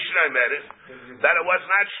harishna meres that it was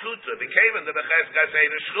not shchuta. Became in the becheskas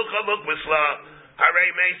heter shchucha mukbisla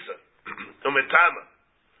harei mesa umetama.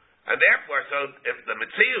 And therefore, so if the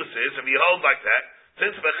mitzius is, if you hold like that,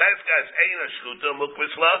 since becheskas eina shchuta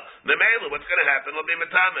mukbisla, nemela, what's going to happen will be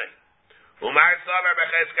metame. Umar savar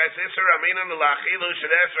becheskas heter aminan lachilu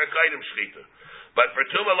shedes rekaidim shchita. But for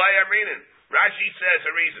tuma lay aminin. Rashi says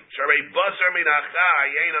a reason. Sharei basar min achai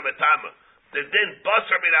yena metama. The din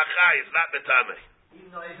basar min achai is not metame.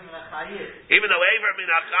 Even though aver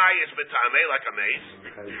min achai is metame, like a mace,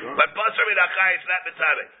 but basar min achai is not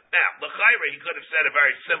metame. Now, l'chayra he could have said a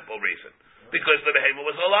very simple reason, because the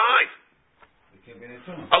behemoth was alive.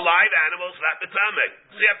 A live animal is not metame.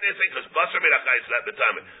 See if they say because basar min achai is not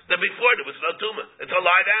metame. Then before there was no tuma. It's a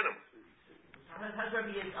live animal. How does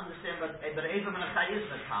Rabbi understand but Ever Min Achai is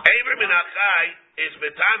Metame? Ever Min Achai is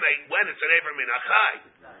Metame when it's an Ever Min Achai.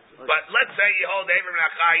 But let's say you hold Ever Min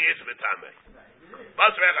Achai is Metame.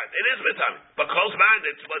 It is Metame. But close mind,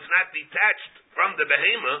 it was not detached from the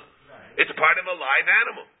behemoth. It's part of a live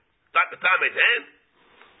animal. Not Metame then.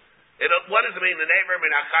 What does it mean, an Ever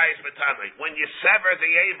Min Achai is Metame? When you sever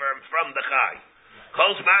the Ever from the Chai.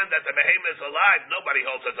 Close mind that the behemoth is alive, nobody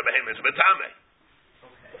holds that the behemoth is Metame.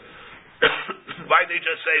 Why did he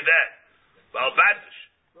just say that? Balbatish.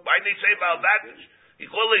 Why did he say Balbatish? He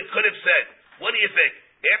clearly could have said, what do you think?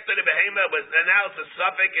 After the behemoth was, and now it's a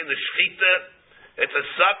suffix in the shechita. It's a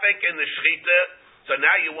suffix in the shechita. So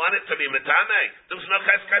now you want it to be metame. There was no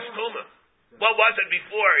cheskas tuma. What was it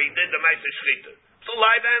before he did the ma'aseh shechita? It's a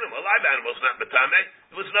live animal. A live animal is not metame.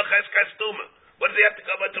 There was no cheskas tuma. What does he have to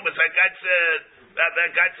come up to? God says,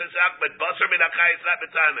 but basar min achai is not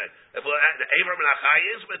metame. If aver min achai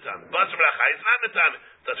is metame, basar min achai is not metame.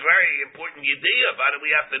 That's a very important idea about it.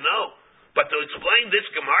 We have to know. But to explain this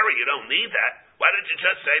Gemara, you don't need that. Why didn't you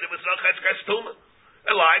just say there was no cheskas tuma?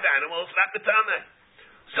 A live animal is not metame.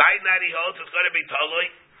 Side that he holds is going to be totally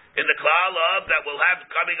in the klal of that we'll have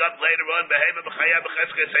coming up later on. Behema b'chaya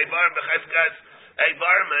b'cheskas avar b'cheskas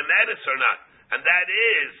avar memedes or not, and that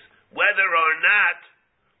is whether or not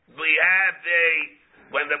we have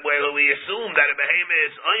when we assume that a behema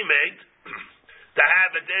is oimed to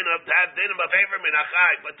have din of aver min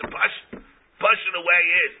achai, but the pushing away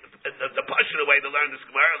is the pushing away to learn this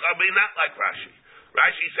Gemara is not like Rashi.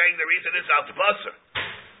 Rashi is saying the reason is al basar.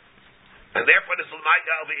 And therefore, this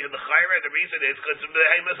L'maita over here, the Chayra, the reason is because the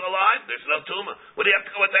behemoth is alive. There's no tumah. What do you have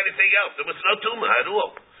to go with anything else? There was no tumah at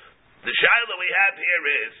all. The shaila we have here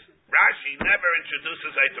is Rashi never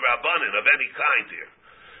introduces a Rabbanan of any kind here.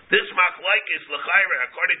 This machlokes l'chayra,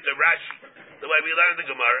 according to Rashi, the way we learn the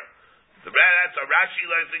Gemara, that's how Rashi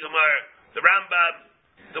learns the Gemara. The Rambam,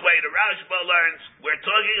 the way the Rashba learns, we're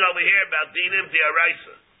talking over here about dinim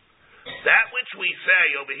d'oraisa. That which we say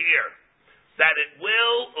over here, that it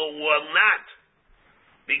will or will not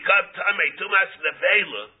become tamei tumas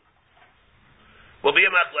nevela, will be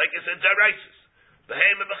a machlokes in d'oraisa.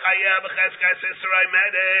 Behema b'chaya b'cheskas Yisrael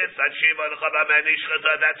medes adshiva l'chava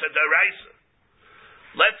menishchata. That's a d'oraisa.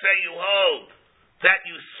 Let's say you hold that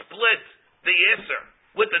you split the Yisr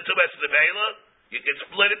with the tumas nevela. You can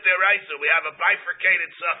split it d'oraisa. We have a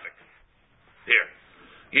bifurcated suffix here.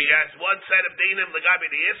 You have one set of dinim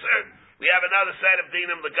l'gabe the Yisr. We have another set of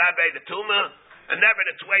dinim l'gabe the tuma, and never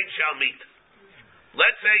the twain shall meet.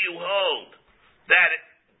 Let's say you hold that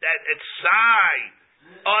it's sai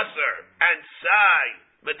Osir and Sai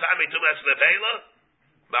Metami Tumas Nevela,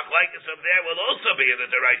 machlekes of there will also be in the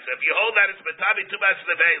deraisa. If you hold that it's metabi tumas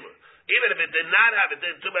nevela, even if it did not have a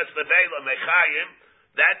din tumas nevela mechayim,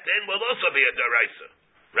 that din will also be a deraisa.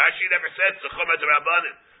 Rashi never said tzachuma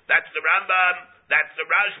derabanan. That's the Rambam, that's the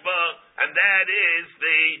Rashba, and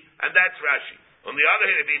that's Rashi. On the other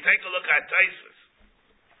hand, if you take a look at Taisvus,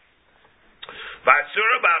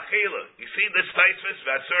 Vasura Ba'achila, you see this Taisvus,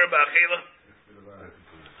 Vasura Ba'achila?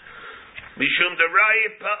 Mishum de Rai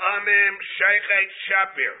Pa'amim Sheikhet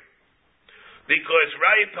Shapir. Because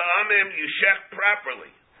Rai Pa'amim you shech properly.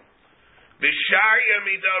 Bisharya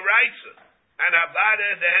Midoraisa. And Abada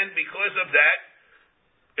then, because of that,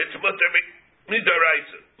 it's mutter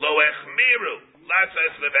Midoraisa. Lo Echmiru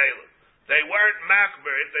Lasas Levela. They weren't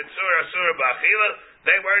machmer if it's Surah Ba'achila.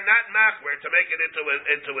 They were not machmer to make it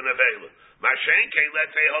into an avela. Mashenke, let's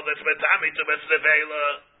say, hold this matami to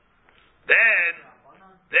Nevela.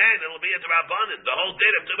 Then it'll be a drabanan. The whole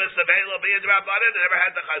din of Tumas Nevela will be a drabanan. It never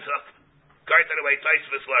had the chazak. Carted away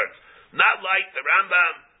Taisvus learns. Not like the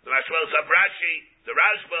Rambam, the Mashwel Rashi, the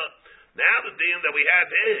Rashba. Now the din that we have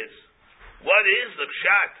is, what is the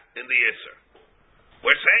pshat in the Yisr?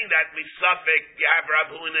 We're saying that misafik, you have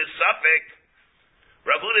Rabuna's suffik.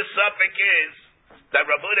 Rabuna's suffik is that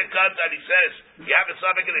Rabuna comes and he says, you have a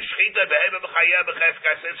suffik in the shchita, behema b'chayah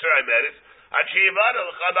b'chefka sisra imeris, achivada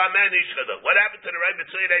l'chabamen ishchada. What happened to the right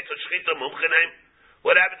mitzvah to shchita mumchenem?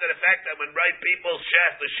 What happened to the fact that when right people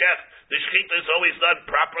the shchita is always done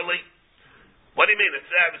properly? What do you mean? It's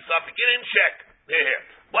a suffik. You didn't check. Here.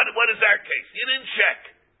 What is our case? You didn't check.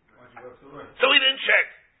 So we didn't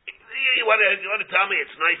check. You want to tell me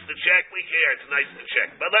it's nice to check? We care. It's nice to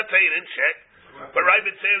check. But let's say you didn't check. But right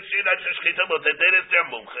mitzvah shchita, but the din is their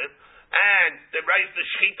mumchen, and the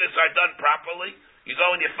shchitas are done properly. You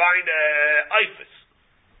go and you find ifus.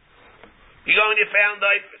 You go and you found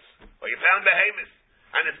ifus, or you found behemoth,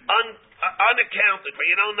 and it's unaccounted for.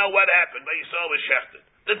 You don't know what happened, but you saw it was shechted.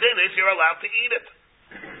 The din is you're allowed to eat it.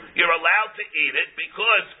 You're allowed to eat it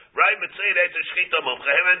because right mitzvah it's a shchita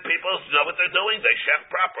mumchen, and people know what they're doing. They shech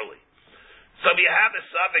properly. So if you have a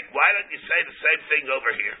suffix, why don't you say the same thing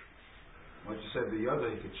over here? Once you said the other,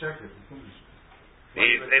 you could check it.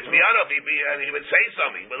 It's the other, he would say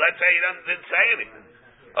something, but let's say he didn't say anything.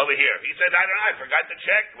 Over here, he said, I don't know, I forgot to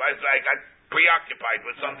check. I got preoccupied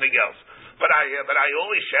with something else. But I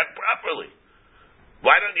always check properly.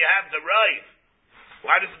 Why don't you have the Rive?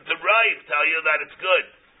 Why doesn't the Rive tell you that it's good?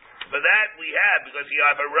 For that we have, because you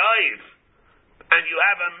have a Rive, and you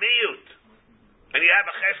have a Miyut, and you have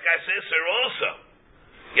a Cheskas Isser also.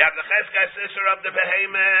 You have the Cheskas Isser of the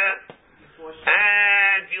Behemoth,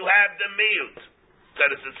 and you have the Miyut. So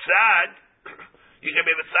it's a tzad, you can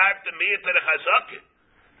be the tzad the Miyut to the Chazakin,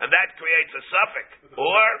 and that creates a suffix.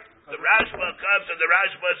 Or, the Rashba comes and the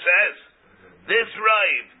Rashba says, this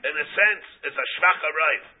Rive, in a sense, is a Shvacha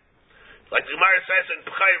Rive. Like the Gemara says in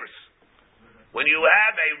Pchairis, when you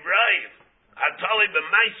have a Rive, Hatali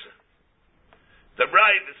b'maisa, the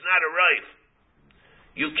Rive is not a Rive.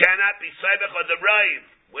 You cannot be Saibach on the Rive,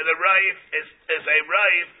 where the Rive is a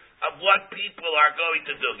Rive of what people are going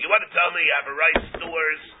to do. You want to tell me you have a rice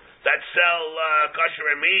stores that sell kosher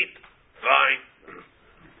and meat? Fine.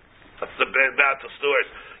 That's about the stores.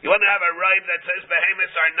 You want to have a rive that says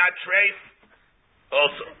behemoths are not treif?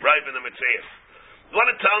 Also, rive in the Matthias. You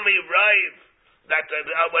want to tell me rive that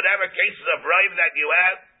whatever cases of rive that you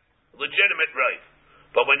have, legitimate rive.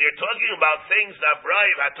 But when you're talking about things of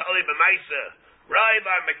rive, hatali b'maisa, rive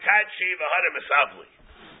are mekadshi v'hadar mesavli.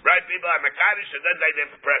 Right, people are Makadish and then they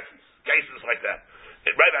give presents. Cases like that.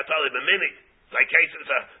 And Rai Batali B'minig. Like cases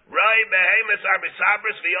of Rai Behemoths are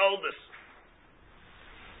Misabris the oldest.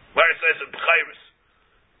 Where it says in B'chairis.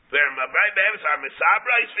 Where Rai Behemoths are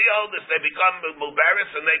Misabris the oldest. They become Mubaris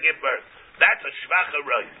and they give birth. That's a Shvacha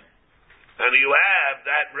Rai. And you have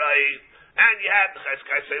that Rai, and you have the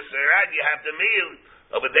Cheskai Sister, and you have the meal.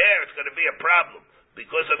 Over there it's going to be a problem.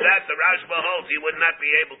 Because of that, the Rashba holds he would not be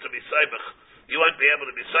able to be Saibach. You won't be able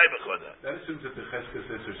to be Saibach on that. That assumes that the Cheskas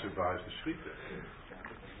Esser survives the Shechita.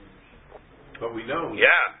 But we know.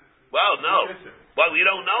 Yeah. Well, no. Well, we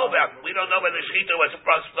don't know whether the Shechita was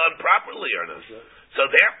done properly or not. So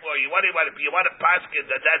therefore, you want to paskin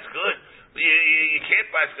that's good. You can't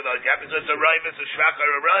paskin like that because the rive is a shvach or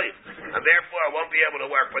a rive. And therefore, it won't be able to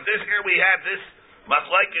work. But this here we have this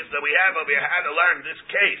machlokes that we have over here, how to learn this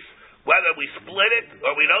case. Whether we split it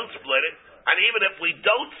or we don't split it. And even if we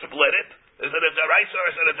don't split it, is it a deraisa or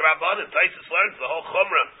is it a drabanan? Taisus learns the whole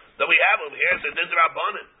chumrah that we have over here is a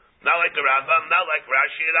drabanan. Not like the Rambam, not like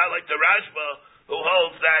Rashi, not like the Rashba, who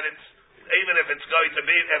holds that it's even if it's going to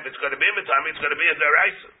be mitzvah, it's going to be a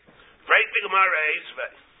deraisa. Great big Gemara.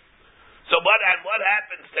 So what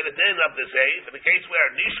happens to the din of the Zayv in the case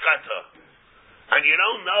where Nishchata, and you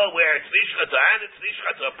don't know where it's Nishchata and it's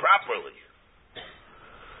Nishchata properly?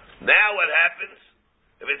 Now what happens?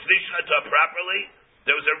 If it's Nishchata properly,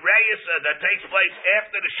 there was a reyesa that takes place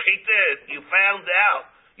after the Shechita. You found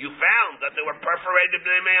that there were perforated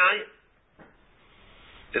Bnei Me'ayim.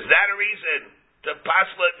 Is that a reason to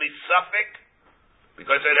pasla me suffix?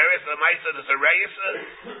 Because there is the Maisa, there's a reyesa,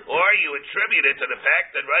 or you attribute it to the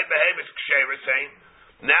fact that right behavior is ksher saying,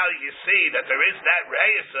 now you see that there is that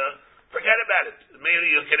reyesa, forget about it. Maybe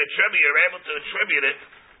you're able to attribute it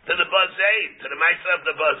to the Bazaid, to the Maisa of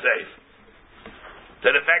the Bazaid. To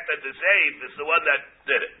the fact that the Zayd is the one that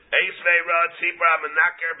did it. Eisvei Rod Tzibra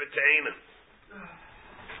Menaker B'Teina.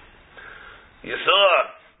 You saw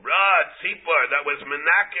Rod Tzipor that was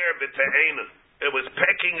Menaker B'Teina. It was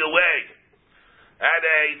pecking away at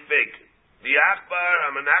a fig. The Achbar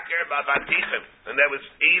HaMenaker B'Vatichem. And that was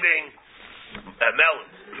eating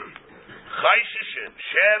melons. Chaysishim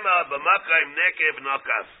Shema B'Makayim Nekev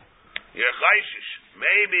Nokav. You're chayshish.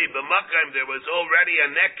 Maybe B'Makayim there was already a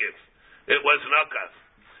Nekev. It was Nakav.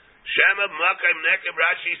 Shema B'Makayim Nekev,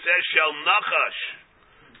 Rashi says, Shel Nachash.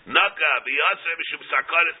 Naka, B'Yasser, B'Shum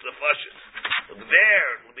Sarkaris Lefashis.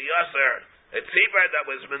 There, B'Yasser, a tzibur that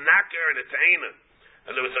was Menaker and a Ta'ina.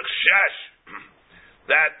 And there was a shash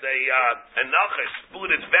that a Nachash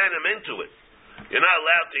spewed its venom into it. You're not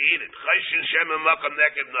allowed to eat it. Chayshin Shema B'Makayim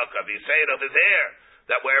Nekev Nakav. You say it over there,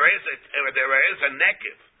 that there is a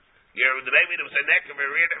Nekev. Maybe there was a nekev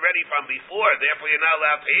ready from before, therefore you're not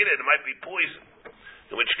allowed to eat it. It might be poison.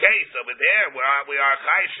 In which case, over there, we are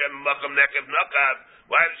chayshem makam nekev nakav.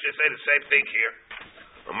 Why did you say the same thing here?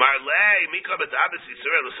 Marlei mikra b'tabes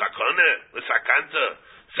yisrael l'sakanta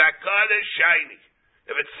sakana shiny.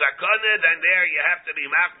 If it's sakana, then there you have to be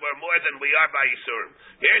machmor more than we are by yisurim.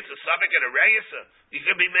 Here it's a suffix and a reyesa. You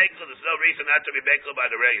can be mekel. There's no reason not to be mekel by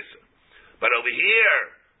the reyesa. But over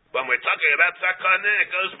here, when we're talking about sakana,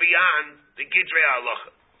 it goes beyond the gidrei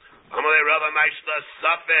halacha. Amalei Rabbi Moshe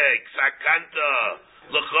Suffix sakanta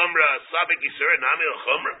l'chumra suffix yisur nami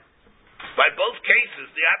l'chumra. By both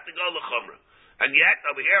cases, you have to go l'chumra, and yet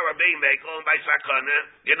over here we're being mekel, and by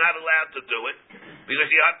sakana you're not allowed to do it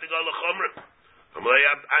because you have to go l'chumra. And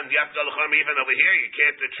you have to go l'chumra even over here. You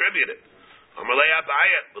can't attribute it. Amalei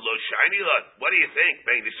Abaya below shiny lot. What do you think?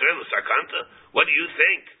 Bein yisur l'sakanta. What do you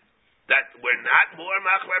think? That we're not more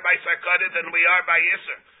machmer by sakana than we are by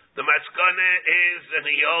yisur. The maskana is, and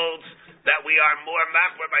he holds that we are more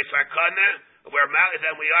machmer by sakana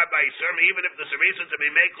than we are by yisur. Even if there's a reason to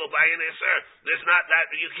be mekel by an yisur, there's not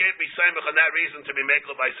that. You can't be samech on that reason to be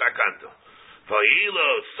mekel by sakanta. Va'ilu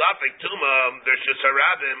safek tuma versus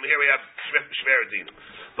harabim. Here we have shveradin.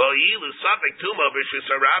 Va'ilu safek tuma versus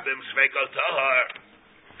harabim svekot tahar.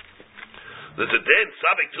 There's a din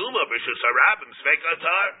safek tuma versus harabim svekot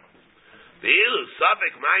tahar. The ilu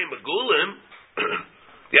suffix mayim begulim,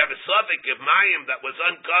 you have a suffix of mayim that was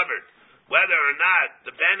uncovered, whether or not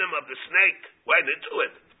the venom of the snake went into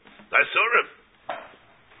it. Asurim.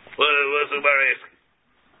 What was the asking?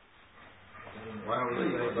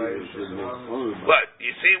 What?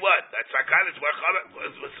 You see what? That's Sakana's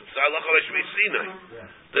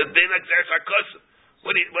the din exerts Sarkosim.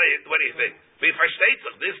 What do you think? This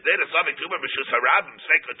din of Savik Tumor B'Shus Harabim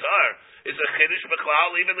Sveikotar is a Chiddush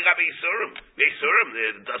B'Chlal even the Gabi Yisurim.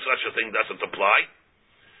 Yisurim, such a thing doesn't apply.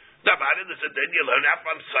 Nabadin is a din you learn out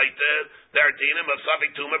from Saita. There are dinim of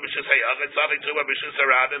Savik Tumor B'Shus Hayach and Savik Tumor B'Shus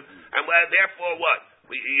Harabim, and therefore what?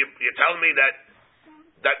 You're telling me that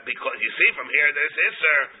because you see from here there's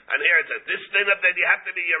Isser, and here it says this din of that you have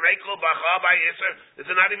to be Yerekel B'Chal by Isser. It's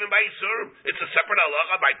not even by Yisurim. It's a separate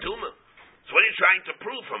halacha by Tumah. So what are you trying to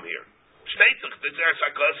prove from here?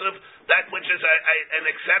 That which is an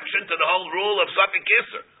exception to the whole rule of Safik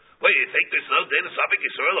Yisr. What, you think there's no din of Safik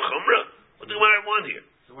Yisr l'chumra? What do I want here?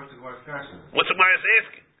 So what's the Gemara's question? What's the Gemara's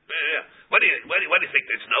asking? What do you think?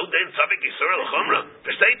 There's no din Safik Yisr l'chumra?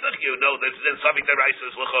 For Shteitzach, you know there's din Safik Deraisa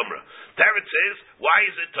is l'chumra. Teretz says, why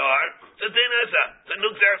is it tar? It's a din eza. It's a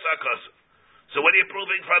nukzer sakasa. So what are you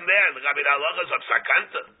proving from there? The Gabi halachas of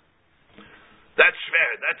sakanta. That's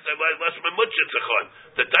fair. That's what's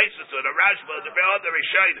Memutzah. The Taisus or the Rashba, the other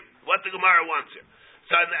Rishayim. What the Gemara wants here.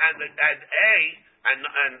 So and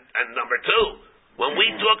number two, when we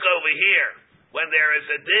took over here, when there is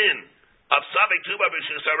a din of Savik Tuba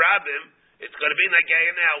B'Shus Harabim, it's going to be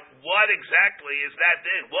Nagaya now. What exactly is that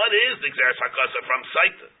din? What is the Gzeres HaKasa from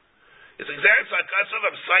Saita? Is the Gzeres HaKasa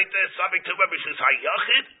from Saita Savik Tuba B'Shus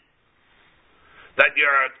HaYachid? That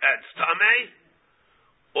you're at Tameh?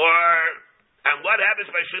 And what happens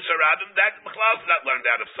by Shus Harabim? That B'chlal is not learned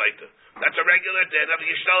out of Saita. That's a regular din of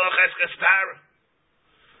Yishtalach Eskes Tara.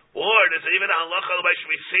 Or there's even a halacha by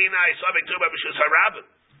Shvi Sinai, Safek Tuma B'Shus Harabim.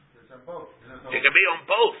 It can be on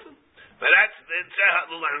both. But that's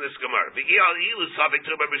we'll learn this Gemara. V'Iyal Ilu Safek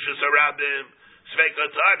Tuma B'Shus Harabim, Svek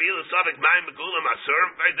Otav, Ilu Safek Mayim Megulim Asurim.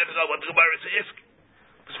 Very difficult what the Gemara is asking.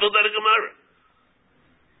 It's still not a Gemara.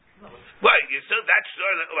 Why? You still that's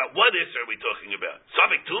what is are we talking about?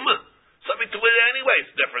 Safek Tuma. Safek Tuma anyway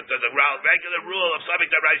is different than the regular rule of Safek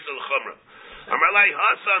Daraisa L'Chumra. Amalei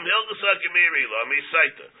Hasam Hilgusa Gemiri Lo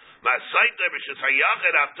Misaita. Masaita B'Shus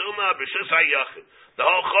Hayachid Aftuma B'Shus Hayachid. The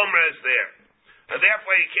whole Chumra is there, and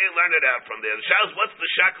therefore you can't learn it out from there. The Shas, what's the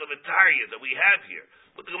shackle of Itaria that we have here?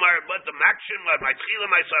 What the Gemara? What the Makshim? What my Tchila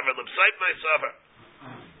my Savar? L'Psait my Savar?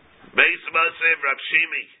 Beis Masev Rav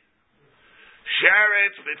Shimi.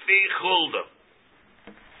 Sheretz B'Fi Chulda.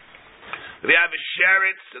 We have a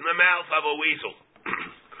sheretz in the mouth of a weasel.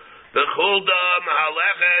 The chulda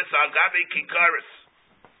mahaleches al gabi kikaris.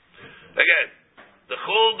 Again, the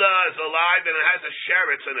chulda is alive and it has a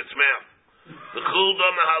sheretz in its mouth. The chulda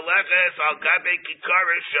mahaleches al gabi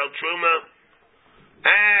kikaris shel truma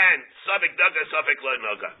and safek daga safek lo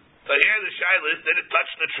naga. So here the shaila is: did it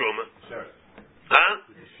touch the truma? Huh?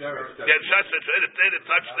 Did it touch the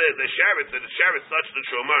sheretz? Did the sheretz touch the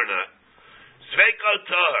truma or not? Sveiko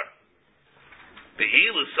tahar. The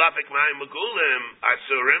ilu safek mayim megulim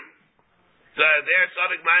asurim. So there,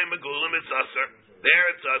 Safek Mayim Megulim, it's Asur. There,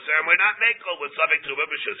 it's Asur. And we're not makel with Safek Tuba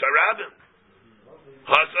B'Shus Harabim.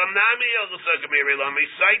 Hasam Nami Yelgusa Gemiri Lo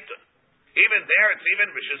Misaita. Even there, it's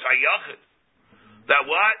even B'Shus Hayachid. That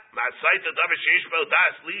what? Masaita Davar Sheish Bo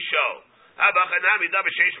Das Lisho. Abachanami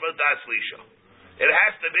Davar Sheish Bo Das Lisho. It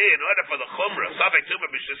has to be, in order for the Chumrah, Safek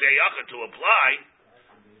Tuba B'Shus Hayachid to apply,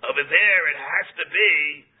 over there, it has to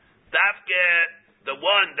be, Dafke, the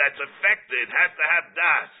one that's affected, has to have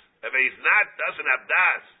Das. If he's not, doesn't have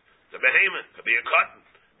das, it's a behemoth, could be a cotton.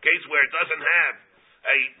 Case where it doesn't have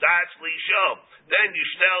a das lisho, then you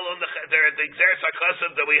still on the exeres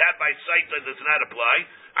hakosov that we have by sight that does not apply,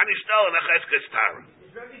 and you still on the cheskes tara.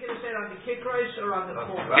 Is Rabbi going to say it on the kick rice or on the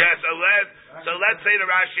full? Yeah, so let's say the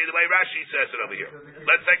Rashi the way Rashi says it over here.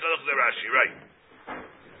 Let's take a look at the Rashi, right?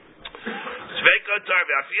 Sveko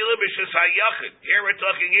tarvi afilu b'shus hayachid. Here we're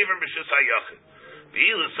talking even b'shus hayachid.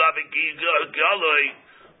 V'ilu savik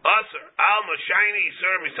galoi. Asur alma shiny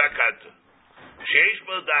sur misakata. Sheish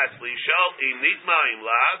bo das lishol in nitma im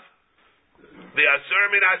lav. The asur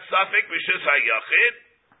min asafik b'shus hayachid.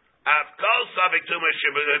 Av kol safik tuma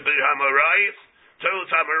b'hamarayis. Tus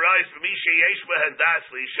hamarayis b'mi sheyesh b'hen das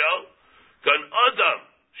lishol. Gon odom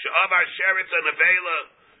she'avar sheretz and avela.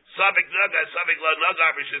 Safik naga safik lo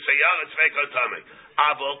naga b'shus hayachid sveko tamik.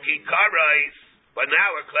 Avol kikarais. But now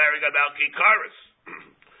we're clearing about kikaris.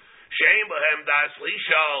 Shein b'hem das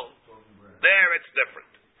lishol. There it's different.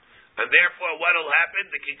 And therefore what will happen?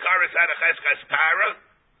 The kikaris had a cheskas tara.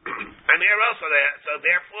 And here also so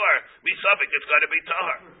therefore, misafik it's going to be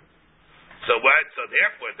tahar. So what? So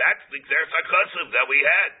therefore, that's the exeres hakosov that we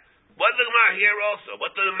had. What the Gemara here also?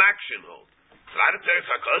 What did the Makshin hold? It's not exeres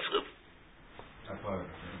hakosov.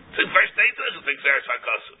 So first they says it's exeres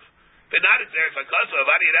hakosov. If not exeres hakosov,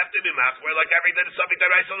 how do you have to be machmer like everything is something that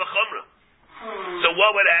writes on the chumrah? So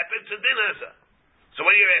what would happen to dinaza? So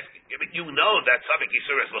what are you asking? You know that Safek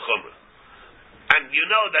Yisuras L'Chumra. And you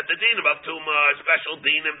know that the dinim of Tuma are special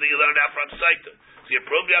dinim that you learn out from Saita. So you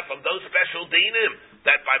prove out from those special dinim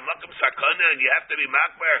that by Makam Sakana and you have to be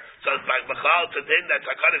Makbar, so by Machal to din that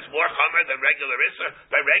Sakana is more Chomer than regular Isser.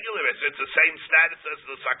 By regular Isser it's the same status as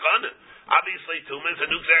the Sakana. Obviously Tuma is a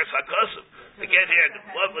Nukzer Sakosim. Again here,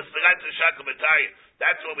 what was the Gatsa Shaka B'Taya?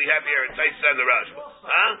 That's what we have here in Taisa and the Rashba.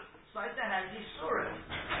 Huh? Saita has Yisurim.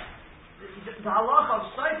 The halacha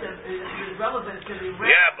of Saita is relevant to the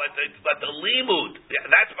but the limud,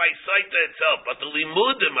 that's by Saita itself, but the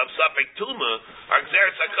limudim of Safek Tuma are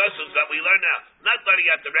Xeris HaKosus that we learn now. Not learning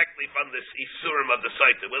out directly from this Isurim of the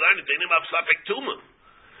Saita. We learn the dinim of Safek Tuma.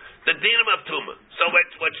 The dinim of Tuma. So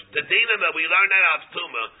the dinim that we learn out of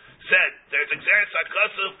Tuma said, there's Xeris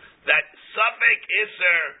HaKosus that Safek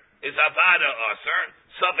Isser is Avada Asr.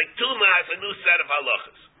 Safek Tuma has a new set of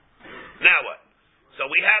halachas. Now what? So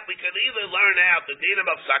we can either learn out the dinim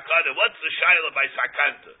of sakana. What's the shaila by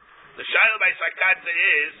sakanta? The shaila by sakanta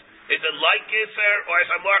is it like Isser or is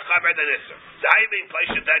it more chamer than Isser? So how are you being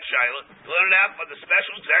placed at that shaila? To learn out for the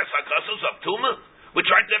special Xeris HaKosos of Tuma, which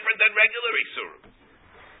are different than regular Isurim.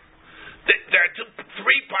 There are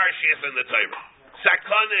three parshias in the Torah.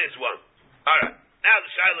 Sakana is one. Alright. Now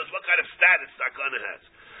the shaila is what kind of status sakana has.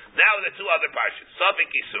 Now the two other parshias. Safek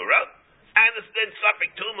Isura. And it's then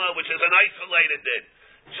Safek Tuma, which is an isolated din.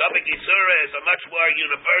 Safek Yisura is a much more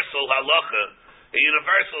universal halacha, a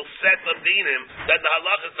universal set of dinim than the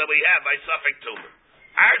halachas that we have by Safek Tuma.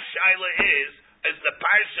 Our shaila is the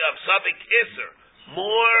parsha of Safik Isser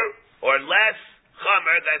more or less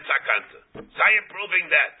chamer than sakanta? So how are you proving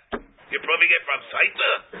that? You're proving it from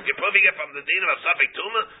Saita? You're proving it from the din of Safik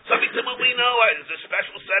Tuma? Safik Tuma we know is a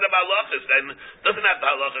special set of halachas, then doesn't have the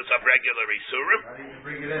halachas of regular Isurim. How do you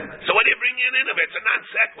bring it in? So what do you bring it in of it? It's a non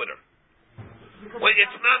sequitur. Well,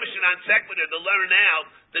 it's mamish non sequitur to learn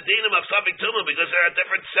out the dinim of Safik Tuma because there are a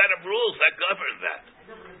different set of rules that govern that.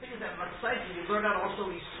 The thing is that you learn out also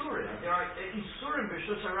Isurim. There are Isurim,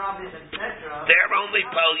 B'Shus HaRabbis, etc. They're only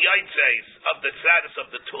Pal Yaitzeis of the status of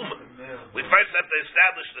the Tuma. We first have to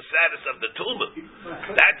establish the status of the Tuma.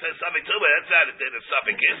 That's a Safik Tuma, that's not a din of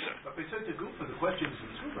Safik Isser. But they said to go for the question is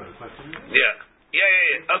the question is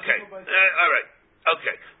Yeah. Okay. All right.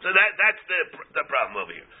 Okay. So that's the problem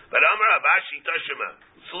over here. But Amar Abashi Tashima,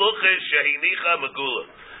 Sluchish Shehinicha Megula.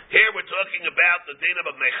 Here we're talking about the din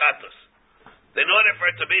of Mechatos. In order for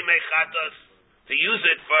it to be Mechatos, to use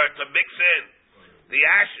it to mix in the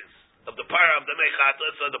ashes of the para of the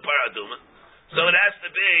Mechatos or the para Aduma, so it has to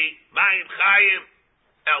be Mayim Chayim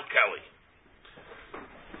El Keli.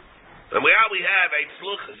 And we have a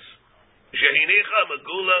Sluchis Shehinicha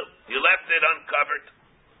Megula, you left it uncovered.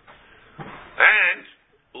 And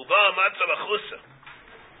Uba Matzah Achusa,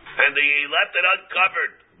 and he left it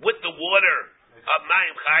uncovered with the water of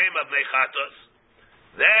Mayim Chaim of Mechatos.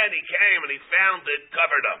 Then he came and he found it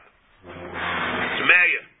covered up.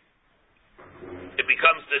 Tmeya. It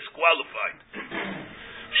becomes disqualified.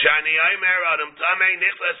 Shani Aimer Adam Tamei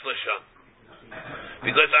Nichlas Lasham.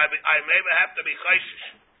 Because I may have to be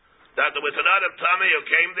chayshish that there was an Adam Tamei who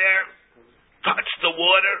came there, touched the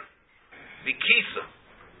water, the kisa,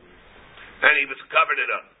 and he was covered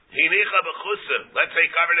it up. Hinicha b'chusa. Let's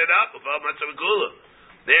say covered it up.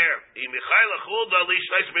 There. Imichayla chulda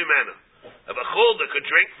lishleis mimena. If a chulda could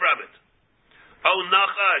drink from it. Oh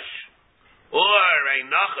nachash. Or a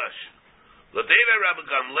nachash. L'deva Rabbi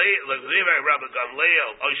Gamliel.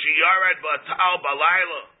 Oh she yared b'tal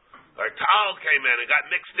balayla. Or tal came in and got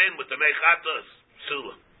mixed in with the mechatos.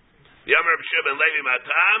 Sula. Yamar b'shib and levi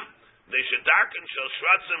matam. They should darken shel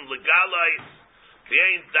shratzim legalais. The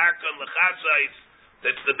ain't darken lechatzais.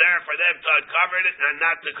 That's the there for them to cover it and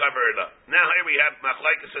not to cover it up. Now here we have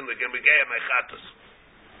machlaikas in the Gemigei Mechatos.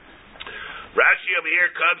 Rashi over here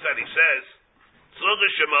comes and he says, Tzluga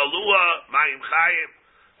shemalua mayim chayim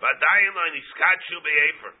v'adayin lo niskadshu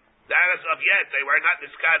be'efer. That is of yet they were not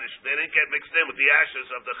niskadish. They didn't get mixed in with the ashes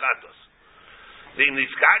of the chatos. The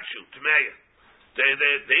niskadshu tmeya.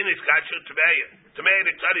 The niskadshu tmeya. Tmeya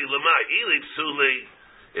niktadi lemai ilib suli.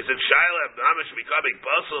 Is it shaila mamish becoming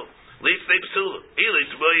puzzle? Least they psula.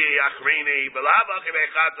 Ilis muye yachrini b'lavach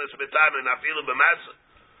bechatas b'tam and afilu b'masa.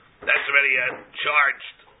 That's already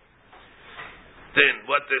charged. Then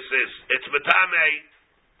what this is? It's metame.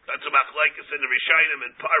 That's a machlekes in the Rishayim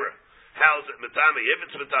and Para. How is it metame?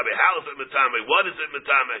 If it's metame, how is it metame? What is it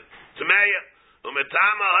metame? Tameya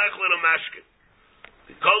umetama hechler umashkin.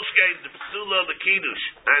 The kolsh gave the psula the kiddush,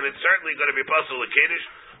 and it's certainly going to be puzzle the kiddush.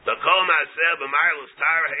 The kol ma'aseh b'marlus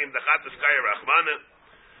taraheim the chatas kaya rachmana.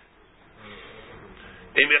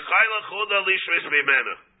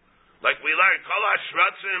 Like we learned, Kol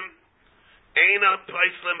HaShratzim Eina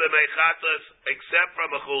Paislim B'Mechatas except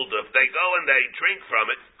from a chulda. If they go and they drink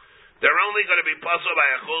from it, they're only going to be puzzled by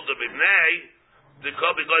a chulda b'nei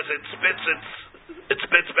because it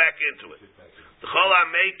spits back into it. The Kol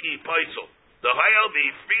HaMeiki Paisel, the Hayel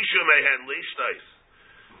be Frishu Mehen Lishtais.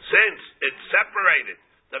 Since it's separated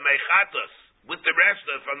the Mechatas with the rest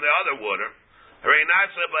from the other water. This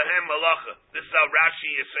is how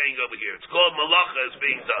Rashi is saying over here. It's called malacha is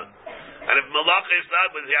being done. And if malacha is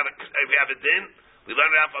done, if you have a din, we learn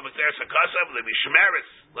it out from Akter Sakasav, the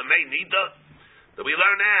Mishmeris, Lemei Nida, that we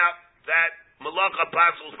learn out that malacha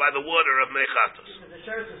passes by the water of Mechatos. The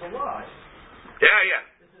sheretz is a lie.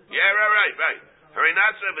 Yeah, right.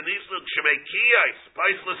 Harinatsa v'nislu k'shemei kiyais,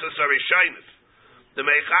 paislis asarishainis. The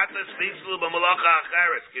Mechatos nislu b'malacha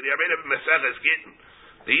acharis, ki the Meseches Gittin.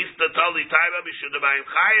 These the totally taiva b'shud mayim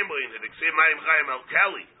chayim buin it exim mayim chayim el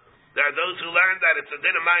keli. There are those who learn that it's a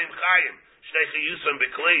din of mayim chayim. Shnei chiyusam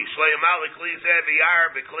b'kli shlei amal kli zeh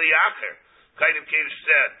v'yar b'kli acher. Kind of kiddush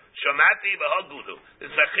said shamati v'hagudu.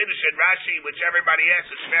 It's a kiddush in Rashi which everybody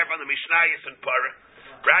asks is shver from the Mishnayos and Para.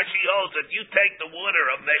 Rashi holds that you take the water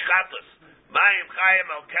of Mechatos mayim chayim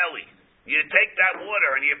el keli. You take that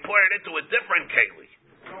water and you pour it into a different keli.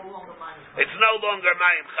 It's no longer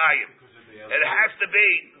mayim chayim. It has to be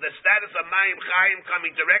the status of Mayim Chaim coming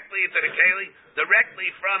directly into the Keli, directly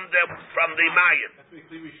from the Mayim.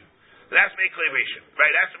 It has to be Kli Rishon. Right,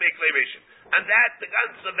 it has to be Kli Rishon. And that, the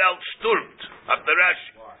ganze Welt stürmt of the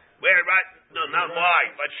Rashi. Where, right, no, not why,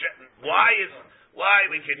 but why why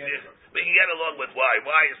we can get along with why.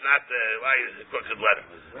 Why is a crooked letter?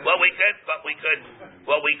 But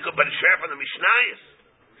shver from the Mishnayos.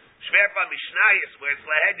 Shver from Mishnayos, where it's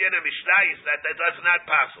lahedyan and Mishnayos, that's not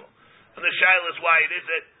possible. And the shaila is why it is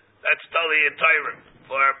it. That's totally in Torah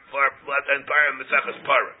for Torah Mesechus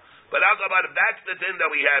Parah. But I'll go about it. That's the din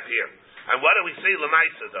that we have here. And what do we see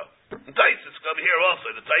Lamaisa though? The Taisus come here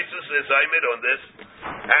also. The Taisus is Aimid on this.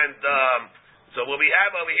 And so what we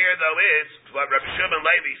have over here though is what Rabbi Shimon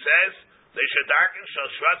Levi says, they should darken shal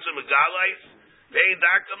shratzim megalais, vein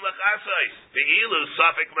darkem lachasais, ve'ilu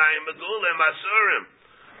safik mayim megulim asurim.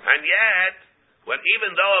 And yet,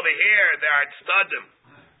 even though over here there are tzadim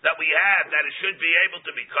that we have that it should be able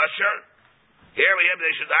to be kosher, here we have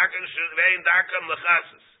they should darken vein darkem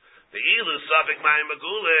lachasais. Ve'ilu safik mayim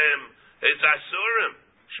megulim is asurim.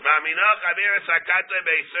 Shma minah chavir sakata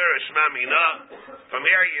beisur shma minah. From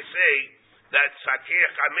here you see that sakir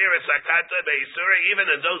chamir sakata beisura, even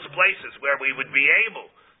in those places where we would be able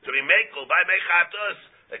to be mekel by mechatos,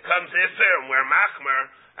 it comes iser and we're machmer,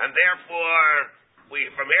 and therefore we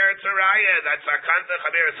from here it's a raya that sakanta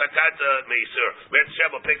chamir sakata beisur. Let's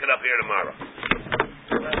we'll pick it up here tomorrow.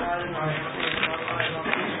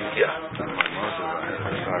 Yeah.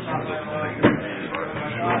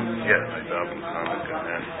 Yes, I doubt it's not a good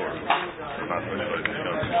man for not much like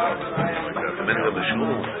the beginning of the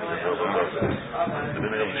shul. The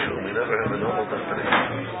beginning of the shul, we never have a normal definition.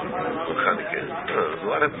 There's a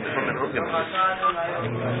lot of different minhagim.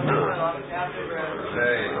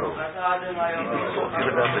 He's talking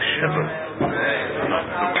about the shiva.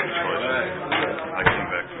 I came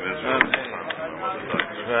back from Israel.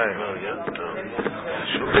 Right. Oh yeah. The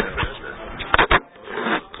shul never has